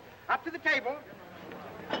 folks, up to the table.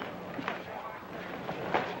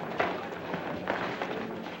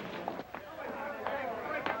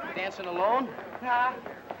 Dancing alone? Nah.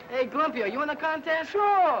 Hey, Glumpy, are you in the contest? Sure.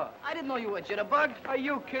 I didn't know you were a jitterbug. Are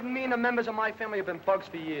you kidding me? And the members of my family have been bugs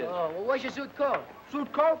for years. Oh, well, where's your suit coat?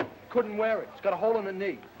 Suit coat? Couldn't wear it. It's got a hole in the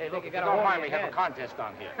knee. Hey, look, you Don't got a hole mind, in we your have head. a contest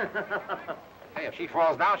on here. Hey, if she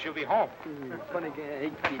falls down, she'll be home. Funny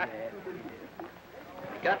guy.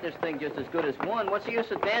 Got this thing just as good as one. What's the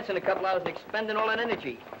use of dancing a couple hours and expending all that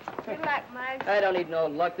energy? Good luck, Muggs. I don't need no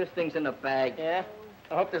luck. This thing's in the bag. Yeah?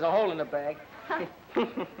 I hope there's a hole in the bag.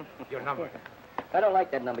 Your number. I don't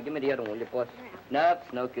like that number. Give me the other one, will you, boss? No,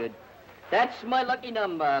 it's no good. That's my lucky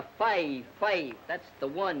number. 5. That's the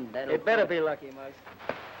one. That'll It better be lucky, Muggs.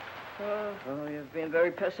 Oh, you've been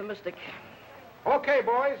very pessimistic. Okay,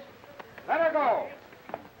 boys, let her go.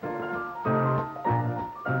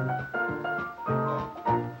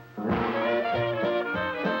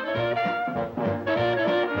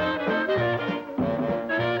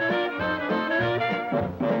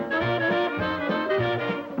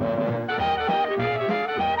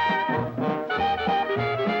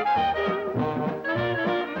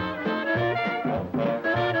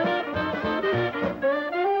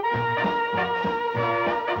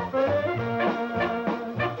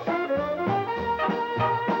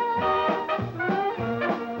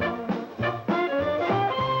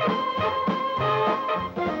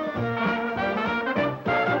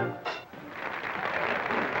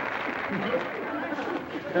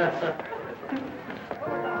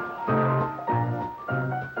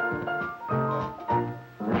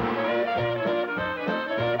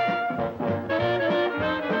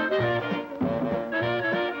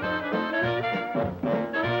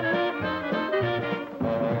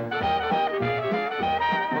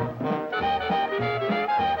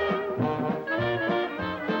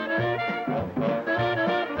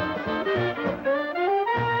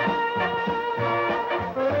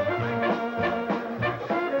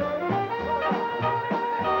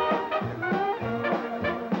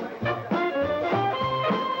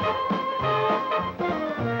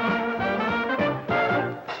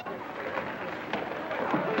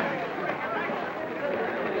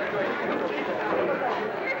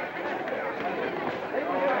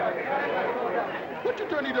 What you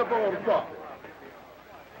turning up on for?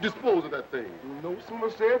 Dispose of that thing. No sooner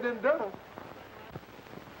said than done.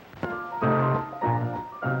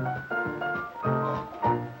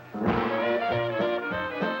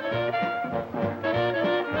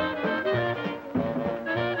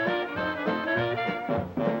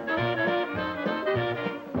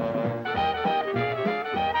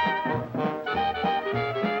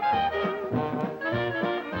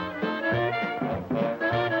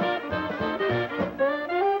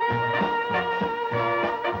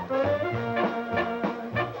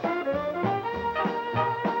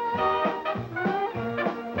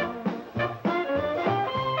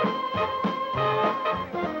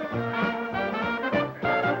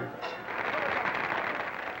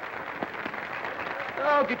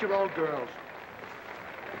 8-year-old girls.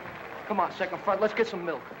 Come on, second front, let's get some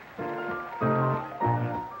milk.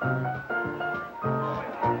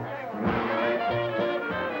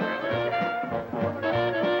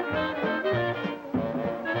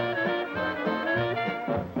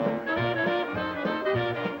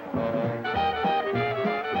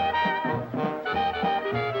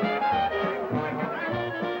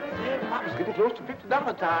 Papa's getting close to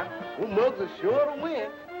 $50 time. Well, Muggs is sure to win.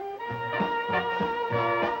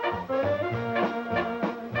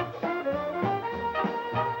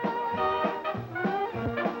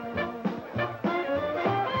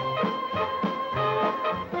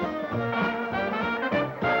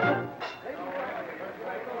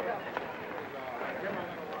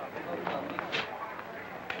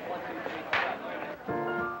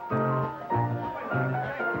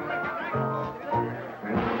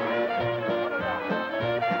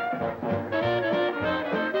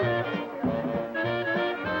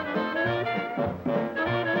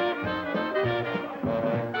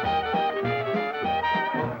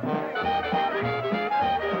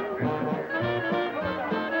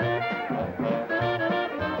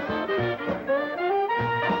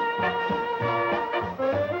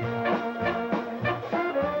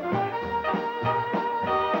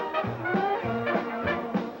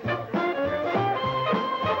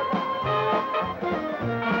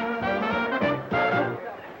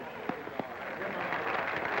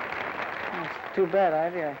 Too bad,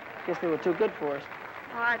 Ivy. I guess they were too good for us.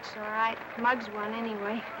 Oh, it's all right. Muggs won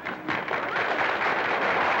anyway.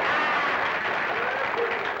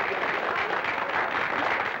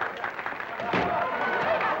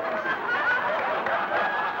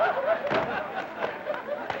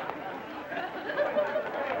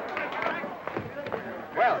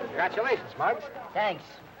 Well, congratulations, Muggs. Thanks.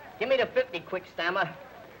 Give me the 50, quick stammer.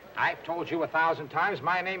 I've told you 1,000 times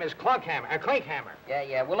my name is Klinkhammer.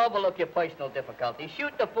 Yeah, we'll overlook your personal difficulties.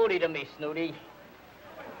 Shoot the 40 to me, Snooty.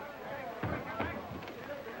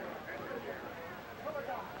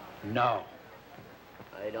 No.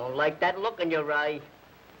 I don't like that look in your eye.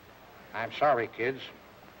 I'm sorry, kids.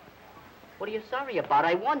 What are you sorry about?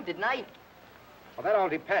 I won, didn't I? Well, that all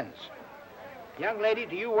depends. Young lady,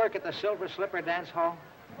 do you work at the Silver Slipper Dance Hall?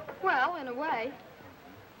 Well, in a way.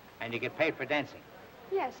 And you get paid for dancing?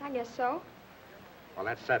 Yes, I guess so. Well,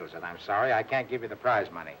 that settles it. I'm sorry. I can't give you the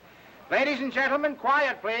prize money. Ladies and gentlemen,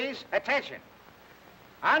 quiet, please. Attention.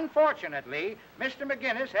 Unfortunately, Mr.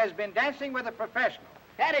 McGinnis has been dancing with a professional.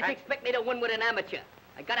 How did you expect me to win with an amateur?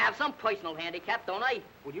 I gotta have some personal handicap, don't I?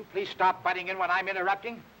 Will you please stop butting in when I'm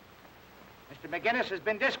interrupting? Mr. McGinnis has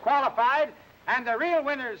been disqualified, and the real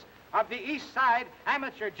winners of the East Side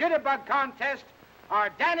Amateur Jitterbug Contest are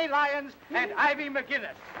Danny Lyons and Ivy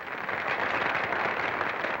McGinnis.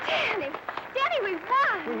 Danny! Danny, we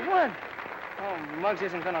won! We won! Oh, Muggs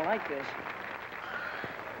isn't gonna like this.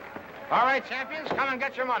 All right, champions, come and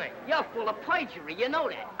get your money. You're full of perjury, you know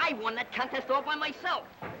that. I won that contest all by myself.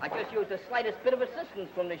 I just used the slightest bit of assistance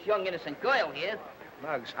from this young, innocent girl here.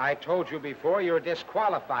 Muggs, I told you before, you're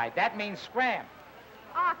disqualified. That means scram.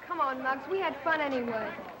 Oh, come on, Muggs. We had fun anyway.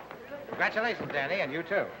 Congratulations, Danny, and you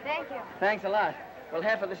too. Thank you. Thanks a lot. Well,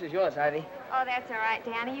 half of this is yours, Ivy. Oh, that's all right,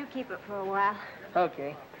 Danny. You keep it for a while.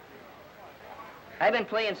 Okay. I've been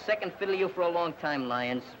playing second fiddle to you for a long time,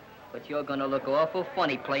 Lyons. But you're gonna look awful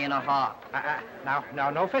funny playing a harp. Now,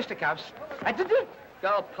 no fisticuffs.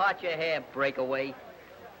 Go part your hair, breakaway.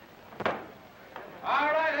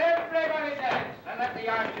 All right, everybody dance, and let the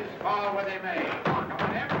arches fall where they may. Come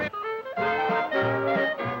on, everybody.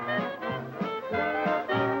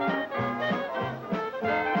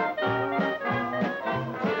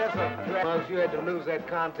 Muggs, you had to lose that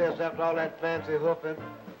contest after all that fancy hoofing.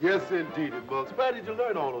 Yes, indeed, Muggs. Where did you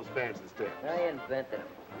learn all those fancy steps? I invented them.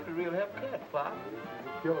 You're a real help cat, Pop. She's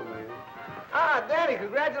a killer, man. Ah, Danny,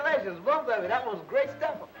 congratulations, both of you. That was great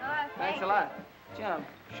stuff. Thanks a lot. Gee, I'm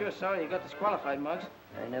sure sorry you got disqualified, Muggs.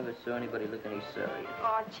 I never saw anybody look any sorry.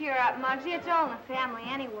 Oh, cheer up, Muggsy. It's all in the family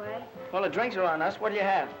anyway. Well, the drinks are on us. What do you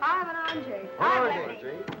have? I'll have an orange.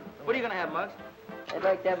 What are you gonna have, Muggs? I'd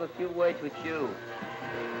like to have a few words with you.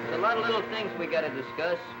 There's a lot of little things we gotta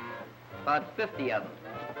discuss. About 50 of them.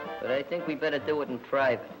 But I think we better do it in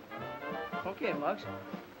private. Okay, Muggs.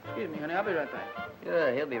 Excuse me, honey. I'll be right back.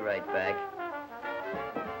 Sure, he'll be right back.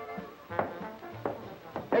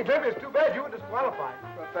 Hey, Jimmy, it's too bad you were disqualified.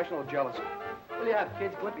 Professional jealousy. What do you have,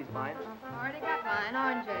 kids? Clippy's mine. Already got mine.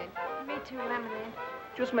 Orange. Me too, lemonade.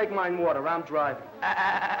 Just make mine water. I'm driving.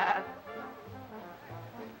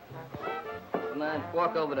 Come on,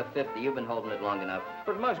 fork over to 50. You've been holding it long enough.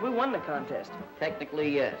 But, Muggs, we won the contest. Technically,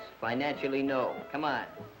 yes. Financially, no. Come on.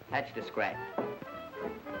 Hatch the scratch.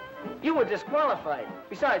 You were disqualified.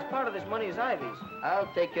 Besides, part of this money is Ivy's. I'll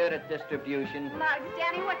take care of the distribution. Muggs,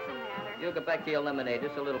 Danny, what's the matter? You go back to your lemonade.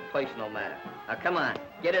 It's a little personal matter. Now, come on.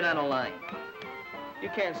 Get it on the line. You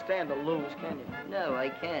can't stand to lose, can you? No, I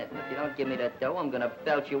can't. If you don't give me that dough, I'm gonna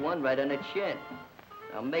belt you one right on the chin.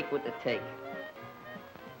 Now, make what to take.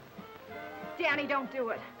 Danny, don't do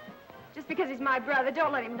it. Just because he's my brother,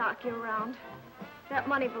 don't let him knock you around. That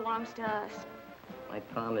money belongs to us. My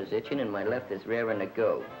palm is itching and my left is raring to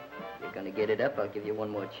go. If you're gonna get it up, I'll give you one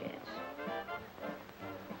more chance.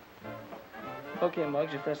 Okay,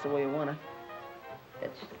 Muggs, if that's the way you want it.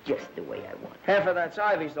 That's just the way I want it. Half of that's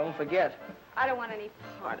Ivy's, don't forget. I don't want any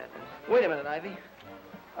part of it. Wait a minute, Ivy.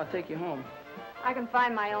 I'll take you home. I can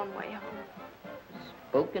find my own way home.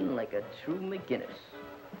 Spoken like a true McGinnis.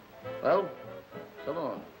 Well, so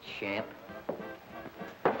long, champ.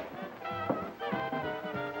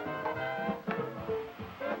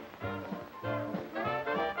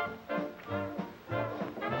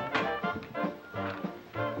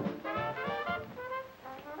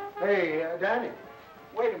 Hey, Danny,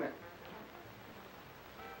 wait a minute.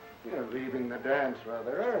 You're leaving the dance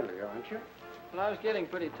rather early, aren't you? Well, I was getting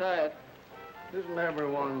pretty tired. Doesn't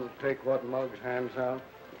everyone take what Muggs hands out?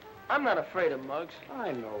 I'm not afraid of Muggs.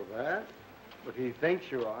 I know that, but he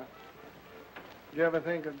thinks you are. Did you ever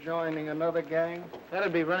think of joining another gang?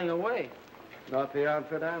 That'd be running away. Not the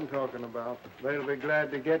outfit I'm talking about. They'll be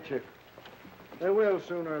glad to get you. They will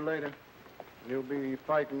sooner or later. You'll be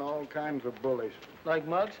fighting all kinds of bullies. Like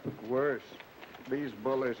Muggs? Worse. These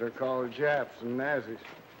bullies are called Japs and Nazis.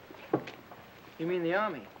 You mean the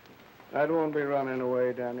Army? That won't be running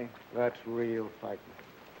away, Danny. That's real fighting.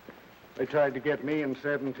 They tried to get me in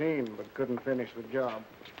 17, but couldn't finish the job.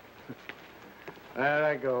 There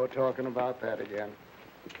I go, talking about that again.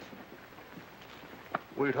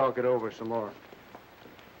 We'll talk it over some more.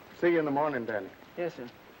 See you in the morning, Danny. Yes, sir.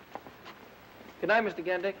 Good night, Mr.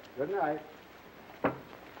 Gendick. Good night. And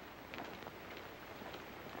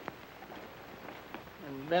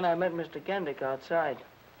then I met Mr. Gendick outside.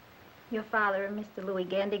 Your father and Mr. Louis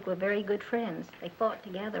Gandick were very good friends. They fought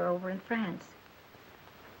together over in France.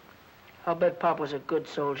 I'll bet Pop was a good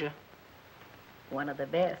soldier. One of the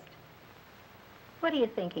best. What are you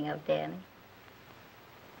thinking of, Danny?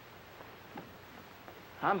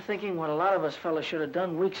 I'm thinking what a lot of us fellas should have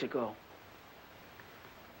done weeks ago.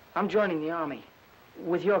 I'm joining the Army,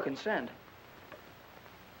 with your consent.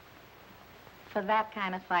 For that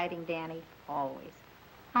kind of fighting, Danny, always.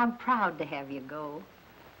 I'm proud to have you go.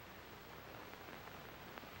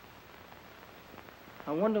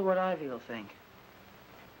 I wonder what Ivy'll think.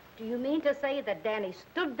 Do you mean to say that Danny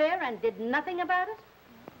stood there and did nothing about it?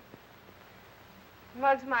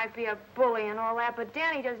 Muggs might be a bully and all that, but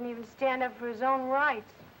Danny doesn't even stand up for his own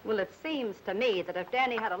rights. Well, it seems to me that if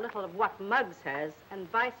Danny had a little of what Muggs has, and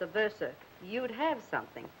vice versa, you'd have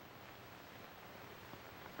something.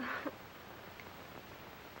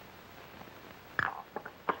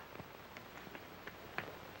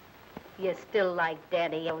 You still like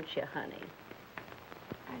Daddy, don't you, honey?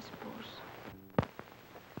 I suppose.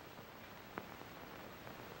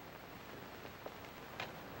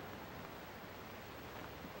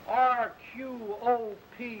 R-Q-O-P-L-Y-Z.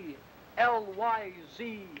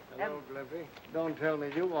 Hello, Glimpy. Don't tell me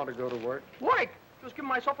you want to go to work. Work? Just giving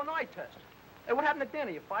myself an eye test. Hey, what happened to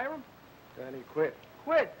Danny? You fire him? Danny quit.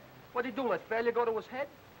 Quit? What'd he do, let failure go to his head?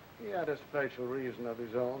 He had a special reason of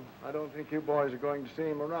his own. I don't think you boys are going to see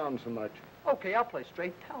him around so much. Okay, I'll play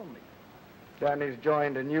straight. Tell me. Danny's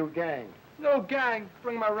joined a new gang. No gang.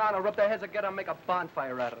 Bring him around and rub their heads together and make a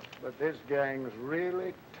bonfire out of them. But this gang's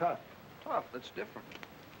really tough. Tough? That's different.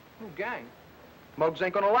 New gang. Muggs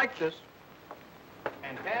ain't gonna like this.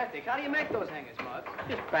 Fantastic. How do you make those hangers, Muggs?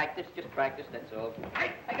 Just practice, that's all.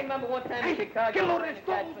 I can remember one time in Chicago. Get a load of this.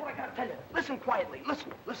 Don't lose what I gotta tell you. Listen quietly.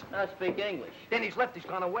 Listen. Now speak English. Danny's left. He's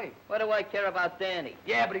gone away. What do I care about Danny?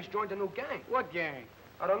 Yeah, but he's joined a new gang. What gang?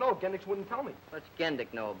 I don't know. Gendick wouldn't tell me. What's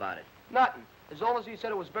Gendick know about it? Nothing. As long as he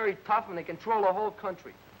said it was very tough and they control the whole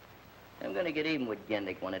country. I'm gonna get even with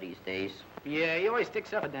Gendick one of these days. Yeah, he always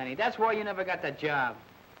sticks up for Danny. That's why you never got that job.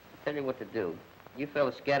 Tell you what to do. You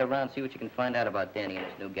fellas scatter around, see what you can find out about Danny and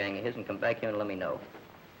this new gang of his, and come back here and let me know.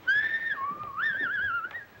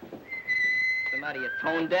 What's the matter, you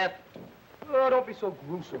tone deaf? Oh, don't be so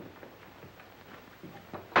gruesome.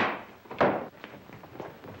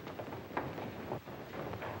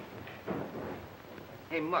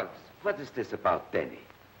 Hey, Muggs, what is this about Danny?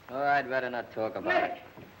 Oh, I'd rather not talk about it.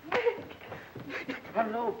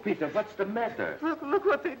 Hello, Peter. What's the matter? Look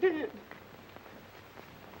what they did.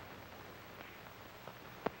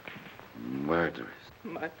 Murderers.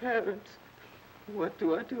 My parents. What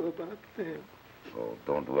do I do about them? Oh,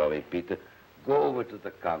 don't worry, Peter. Go over to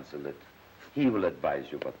the consulate. He will advise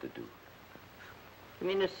you what to do. You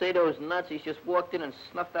mean to say those Nazis just walked in and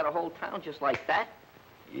snuffed out a whole town just like that?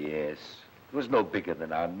 Yes. It was no bigger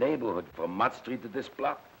than our neighborhood from Mott Street to this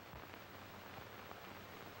block.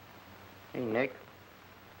 Hey, Nick.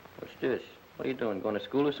 What's this? What are you doing? Going to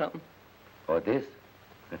school or something? Oh, this?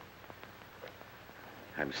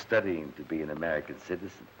 I'm studying to be an American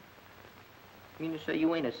citizen. You mean to say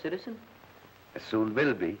you ain't a citizen? I soon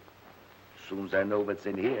will be. As soon as I know what's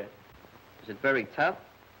in here. Is it very tough?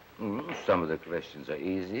 Some of the questions are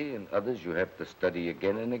easy, and others you have to study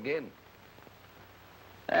again and again.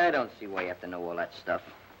 I don't see why you have to know all that stuff.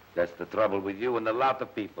 That's the trouble with you and a lot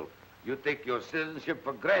of people. You take your citizenship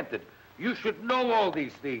for granted. You should know all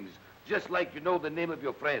these things, just like you know the name of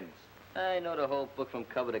your friends. I know the whole book from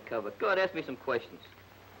cover to cover. Go ahead, ask me some questions.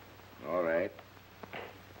 All right.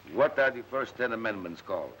 What are the first 10 amendments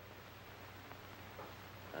called?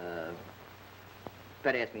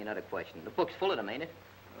 Better ask me another question. The book's full of them, ain't it?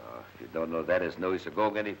 Oh, if you don't know that, it's no use to go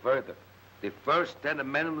any further. The first 10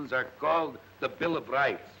 amendments are called the Bill of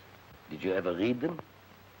Rights. Did you ever read them?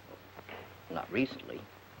 Not recently.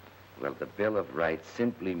 Well, the Bill of Rights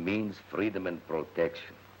simply means freedom and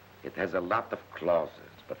protection. It has a lot of clauses,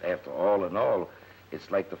 but after all in all, it's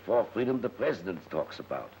like the fourth freedom the president talks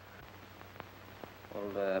about.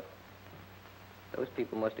 Well, those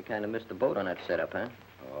people must have kind of missed the boat on that setup, huh?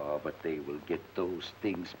 Oh, but they will get those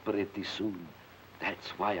things pretty soon. That's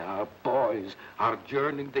why our boys are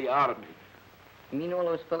joining the army. You mean all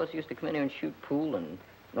those fellas used to come in here and shoot pool, and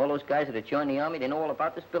all those guys that had joined the army, they know all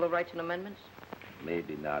about this Bill of Rights and Amendments?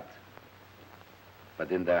 Maybe not.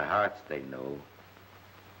 But in their hearts, they know.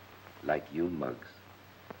 Like you, Muggs.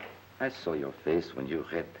 I saw your face when you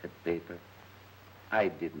read that paper. I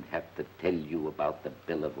didn't have to tell you about the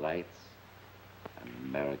Bill of Rights.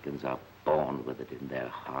 Americans are born with it in their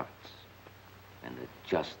hearts. And it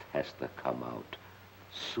just has to come out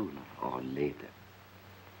sooner or later.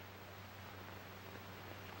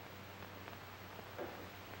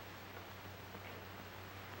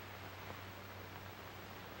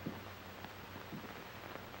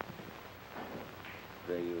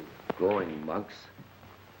 Where are you going, Muggs?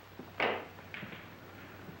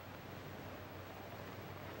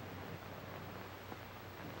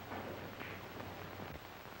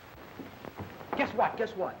 Guess what?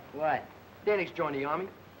 Guess what? What? Danny's joined the army.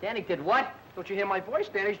 Danny did what? Don't you hear my voice?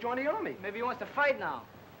 Danny's joined the army. Maybe he wants to fight now.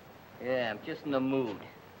 Yeah, I'm just in the mood.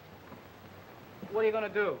 What are you gonna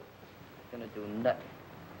do? Gonna do nothing.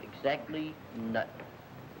 Exactly nothing.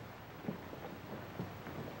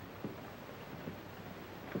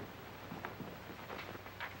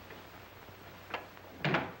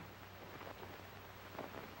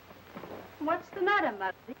 What's the matter,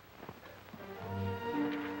 Muggsy?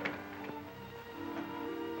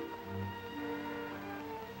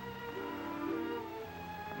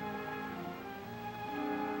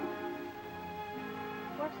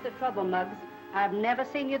 What's the trouble, Muggs? I've never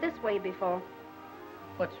seen you this way before.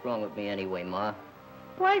 What's wrong with me anyway, Ma?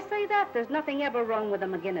 Why say that? There's nothing ever wrong with a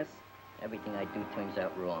McGinnis. Everything I do turns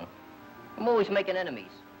out wrong. I'm always making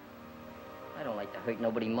enemies. I don't like to hurt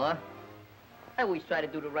nobody, Ma. I always try to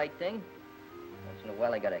do the right thing. Once in a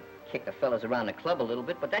while, I gotta kick the fellas around the club a little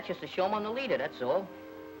bit, but that's just to show 'em I'm the leader, that's all.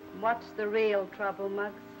 What's the real trouble,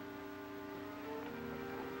 Muggs?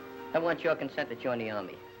 I want your consent to join the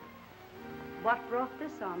army. What brought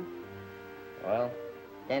this on? Well,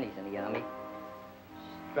 Danny's in the army.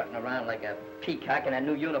 Strutting around like a peacock in that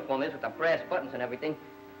new uniform is with the brass buttons and everything.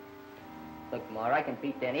 Look, Ma, I can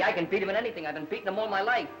beat Danny. I can beat him in anything. I've been beating him all my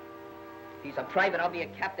life. If he's a private, I'll be a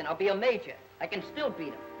captain. I'll be a major. I can still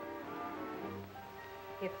beat him.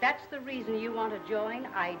 If that's the reason you want to join,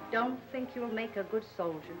 I don't think you'll make a good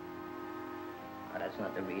soldier. Oh, that's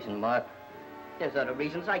not the reason, Ma. There's other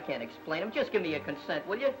reasons. I can't explain them. Just give me your consent,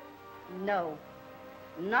 will you? No.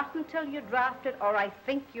 Not until you're drafted, or I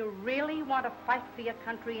think you really want to fight for your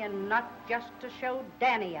country and not just to show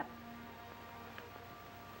Danny up.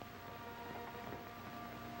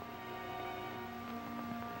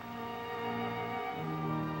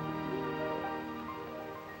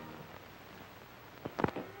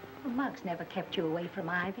 Muggs never kept you away from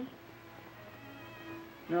Ivy.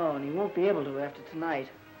 No, and he won't be able to after tonight.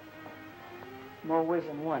 More ways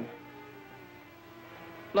than one.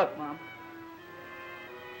 Look, Mom.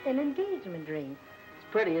 An engagement ring. It's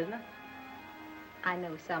pretty, isn't it? I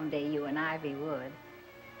know someday you and Ivy would.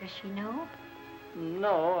 Does she know?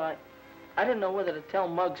 No, I didn't know whether to tell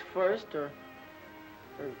Muggs first or...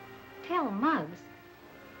 Tell Muggs.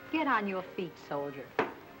 Get on your feet, soldier.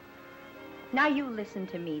 Now you listen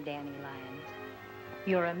to me, Danny Lyons.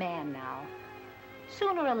 You're a man now.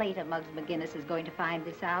 Sooner or later, Muggs McGinnis is going to find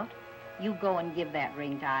this out. You go and give that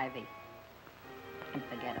ring to Ivy. And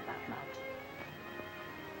forget about Muggs.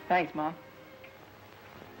 Thanks, Mom.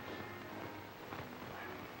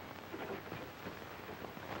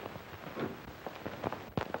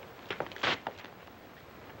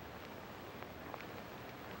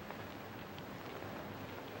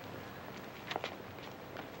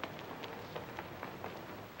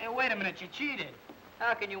 Hey, wait a minute, you cheated.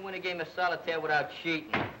 How can you win a game of solitaire without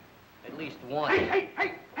cheating? At least once. Hey,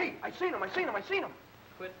 I seen him.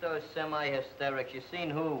 Quit those semi-hysterics. You seen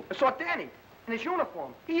who? I saw Danny in his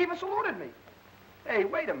uniform. He even saluted me. Hey,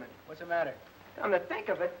 wait a minute. What's the matter? Come to think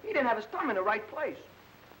of it, he didn't have his thumb in the right place.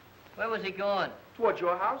 Where was he going? Towards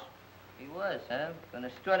your house. He was, huh? Gonna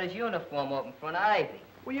strut his uniform up in front of Ivy.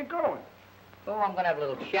 Where you going? Oh, I'm gonna have a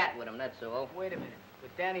little chat with him, that's all. Wait a minute.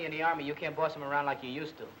 With Danny in the Army, you can't boss him around like you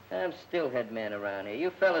used to. I'm still head man around here. You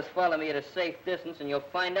fellas follow me at a safe distance, and you'll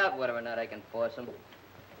find out whether or not I can force him.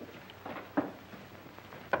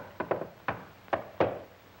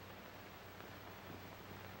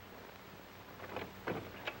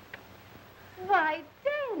 Why,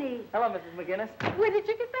 Danny. Hello, Mrs. McGinnis. When did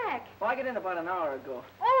you get back? Well, I got in about an hour ago.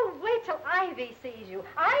 Oh, wait till Ivy sees you.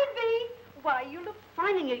 Ivy! Why, you look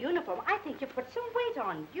fine in your uniform. I think you put some weight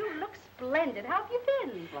on. You look splendid. How have you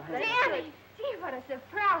been? Danny! Gee, what a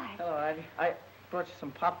surprise. Hello, Ivy. I brought you some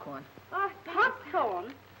popcorn. Oh,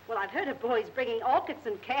 popcorn? Well, I've heard of boys bringing orchids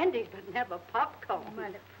and candy, but never popcorn.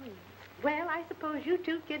 Mother, please. Well, I suppose you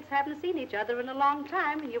two kids haven't seen each other in a long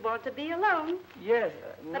time, and you want to be alone. Yes,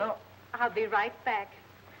 no. I'll be right back.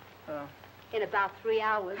 In about 3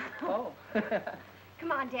 hours. Oh.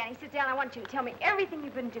 Come on, Danny, sit down. I want you to tell me everything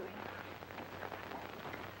you've been doing.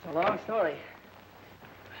 It's a long story.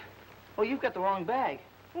 Oh, you've got the wrong bag.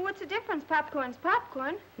 Well, what's the difference? Popcorn's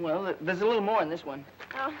popcorn. Well, there's a little more in this one.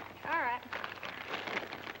 Oh, all right.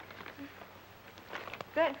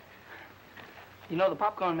 Good. You know, the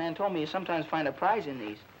popcorn man told me you sometimes find a prize in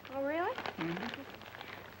these. Oh, really? Mm-hmm.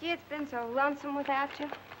 Gee, it's been so lonesome without you.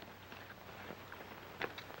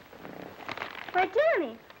 Why,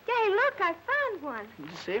 Danny, look, I found one.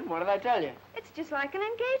 You see? What did I tell you? It's just like an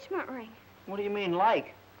engagement ring. What do you mean,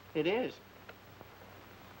 like? It is.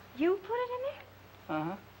 You put it in there?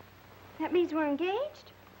 Uh-huh. That means we're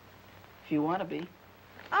engaged? If you want to be.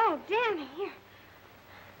 Oh, Danny, here.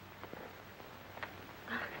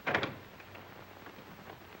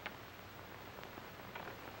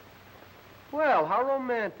 Well, how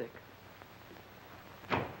romantic.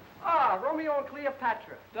 Ah, Romeo and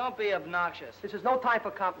Cleopatra. Don't be obnoxious. This is no time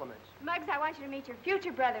for compliments. Muggs, I want you to meet your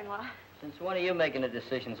future brother-in-law. Since when are you making the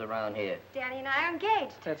decisions around here? Danny and I are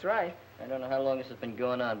engaged. That's right. I don't know how long this has been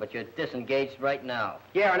going on, but you're disengaged right now.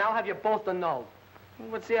 Yeah, and I'll have you both to know.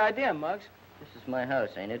 What's the idea, Muggs? This is my house,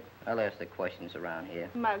 ain't it? I'll ask the questions around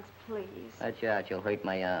here. Muggs, please. Watch out, you'll hurt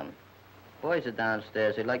my arm. Boys are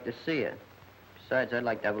downstairs. They'd like to see you. Besides, I'd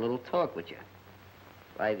like to have a little talk with you.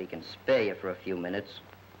 If Ivy can spare you for a few minutes.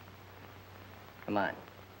 Come on.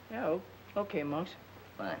 Yeah, okay, Muggs.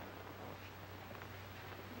 Fine.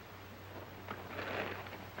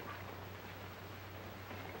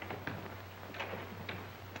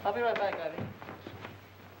 I'll be right back, Ivy.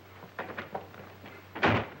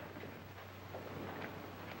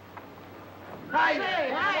 Hi.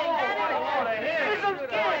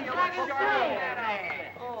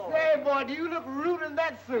 Say, boy, do you look rude in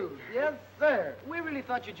that suit? Yes, sir. We really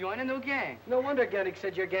thought you'd join a new gang. No wonder Gendick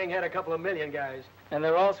said your gang had a couple of million guys. And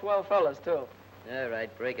they're all swell fellas, too. All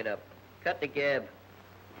right, break it up. Cut the gab.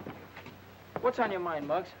 What's on your mind,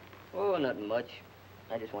 Muggs? Oh, nothing much.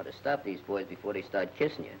 I just want to stop these boys before they start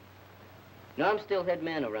kissing you. You know, I'm still head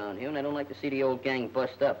man around here, and I don't like to see the old gang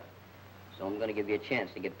bust up. So I'm going to give you a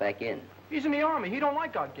chance to get back in. He's in the Army. He don't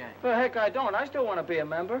like our gang. Well, heck, I don't. I still want to be a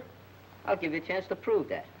member. I'll give you a chance to prove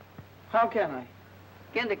that. How can I?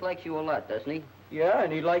 Gendick likes you a lot, doesn't he? Yeah,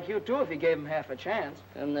 and he'd like you, too, if he gave him half a chance.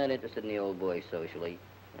 I'm not interested in the old boy socially.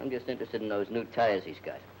 I'm just interested in those new tires he's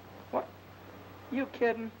got. What? You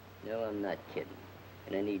kidding? No, I'm not kidding.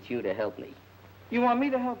 And I need you to help me. You want me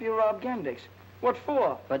to help you rob Gendick's? What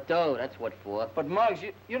for? For dough, that's what for. But, Muggs,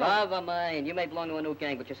 you don't... Never mind. You may belong to a new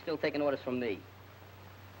gang, but you're still taking orders from me.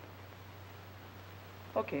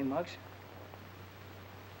 Okay, Muggs.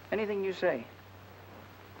 Anything you say.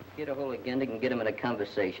 Get a hold of Gendick and get him in a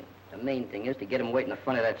conversation. The main thing is to get him waiting in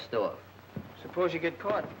front of that store. Suppose you get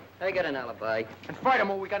caught. I got an alibi. And fight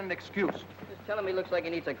him or we got an excuse. Just tell him he looks like he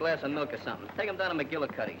needs a glass of milk or something. Take him down to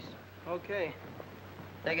McGillicuddy's. Okay.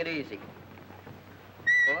 Take it easy.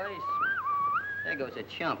 Boys, there goes a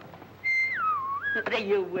chump. What are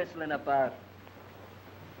you whistling about?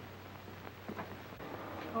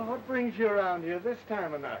 Oh, what brings you around here this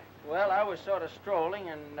time of night? Well, I was sort of strolling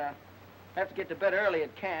and have to get to bed early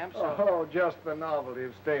at camp, so... Oh, just the novelty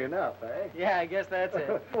of staying up, eh? Yeah, I guess that's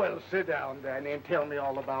it. Well, sit down, Danny, and tell me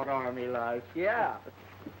all about Army life. Yeah.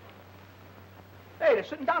 Hey, they're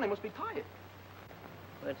sitting down. They must be tired.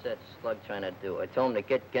 What's that slug trying to do? I told him to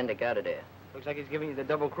get Gendick out of there. Looks like he's giving you the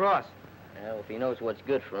double cross. Well, if he knows what's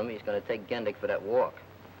good for him, he's going to take Gendick for that walk.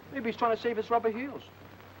 Maybe he's trying to save his rubber heels.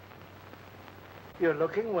 You're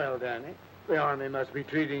looking well, Danny. The Army must be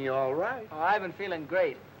treating you all right. Oh, I've been feeling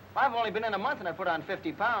great. I've only been in a month and I put on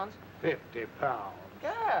 50 pounds. 50 pounds?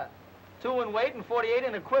 Yeah. 2 in weight and 48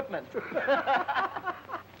 in equipment.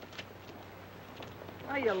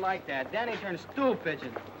 How you like that? Danny turned stool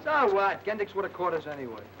pigeon. So what? Gendick's what it caught us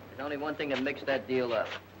anyway. There's only one thing that mixed that deal up.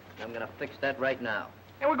 I'm going to fix that right now.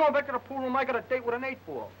 And we're going back to the pool room. I got a date with an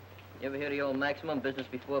 8-ball. You ever hear the old maximum, business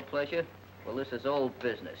before pleasure? Well, this is old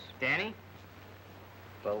business. Danny?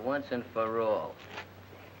 For once and for all.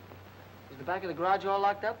 Is the back of the garage all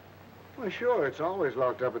locked up? Well, sure. It's always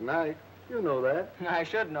locked up at night. You know that. I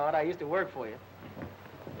should know it. I used to work for you.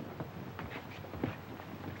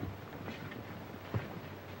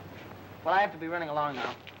 Well, I have to be running along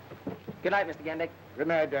now. Good night, Mr. Gendick. Good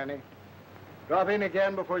night, Danny. Drop in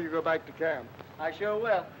again before you go back to camp. I sure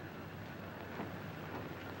will.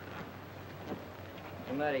 What's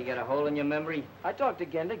the matter? You got a hole in your memory? I talked to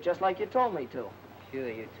Gendick just like you told me to. Sure,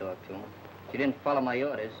 you talked to him. You didn't follow my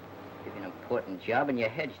orders. Give you an important job and you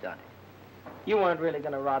hedged on it. You weren't really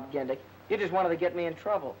going to rob Gendick. You just wanted to get me in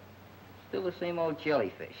trouble. Still the same old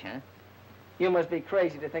jellyfish, huh? You must be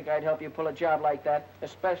crazy to think I'd help you pull a job like that,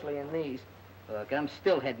 especially in these. Look, I'm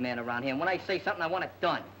still head man around here, and when I say something, I want it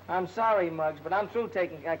done. I'm sorry, Muggs, but I'm through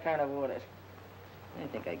taking that kind of orders. I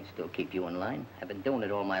think I can still keep you in line. I've been doing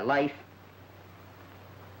it all my life.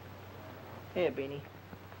 Here, Beanie.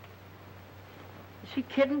 Is she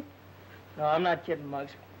kidding? No, I'm not kidding,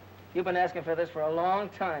 Muggs. You've been asking for this for a long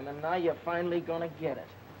time, and now you're finally gonna get it.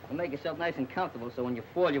 Well, make yourself nice and comfortable so when you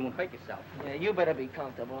fall, you won't hurt yourself. Yeah, you better be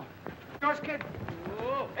comfortable. Yours, kid.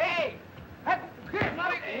 Whoa. Hey!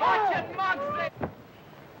 Watch it, Muggs!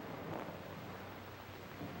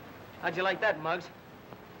 How'd you like that, Muggs?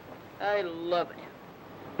 I love it.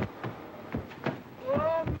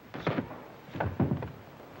 Whoa.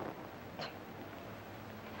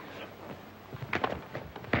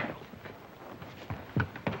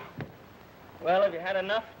 Well, have you had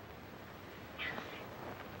enough?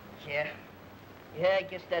 Yeah. Yeah, I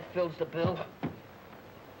guess that fills the bill.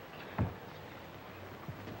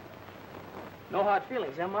 No hard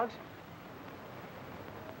feelings, huh, Muggs?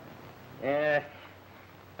 Yeah.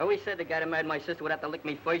 I always said the guy that married my sister would have to lick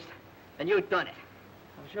me first, and you done it.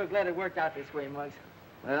 I'm sure glad it worked out this way, Muggs.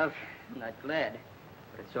 Well, I'm not glad,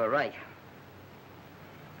 but it's all right.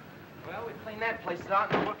 Well, we cleaned that place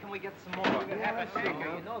out. Now, what can we get some more? We can have a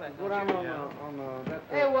shaker. You know that, What don't you? on that...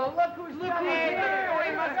 Hey, well, look who's looking here.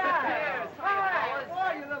 We must have. All right.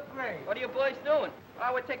 Boy, you look great. What are you boys doing?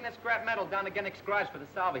 Well, we're taking that scrap metal down to Gendick's garage for the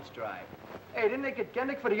salvage drive. Hey, didn't they get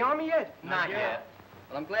Gendick for the Army yet? Not yet.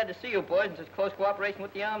 Well, I'm glad to see you boys in such close cooperation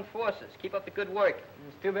with the armed forces. Keep up the good work.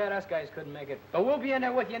 It's too bad us guys couldn't make it. But we'll be in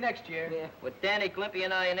there with you next year. Yeah. With Danny, Glimpy,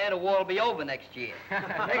 and I in there, the war will be over next year. Take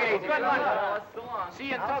it easy. Good luck. So long. See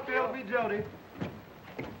you in Tokyo. Be Jody.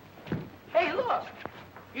 Hey, look.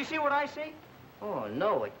 You see what I see? Oh,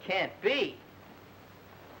 no, it can't be.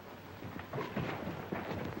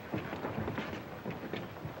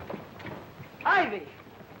 Ivy!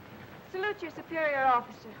 Salute your superior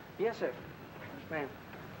officer. Yes, sir. Ma'am.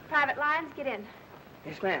 Private lines, get in.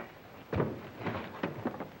 Yes, ma'am.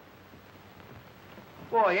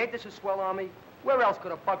 Boy, ain't this a swell Army? Where else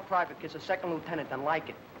could a buck private kiss a second lieutenant than like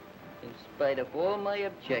it? In spite of all my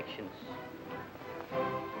objections.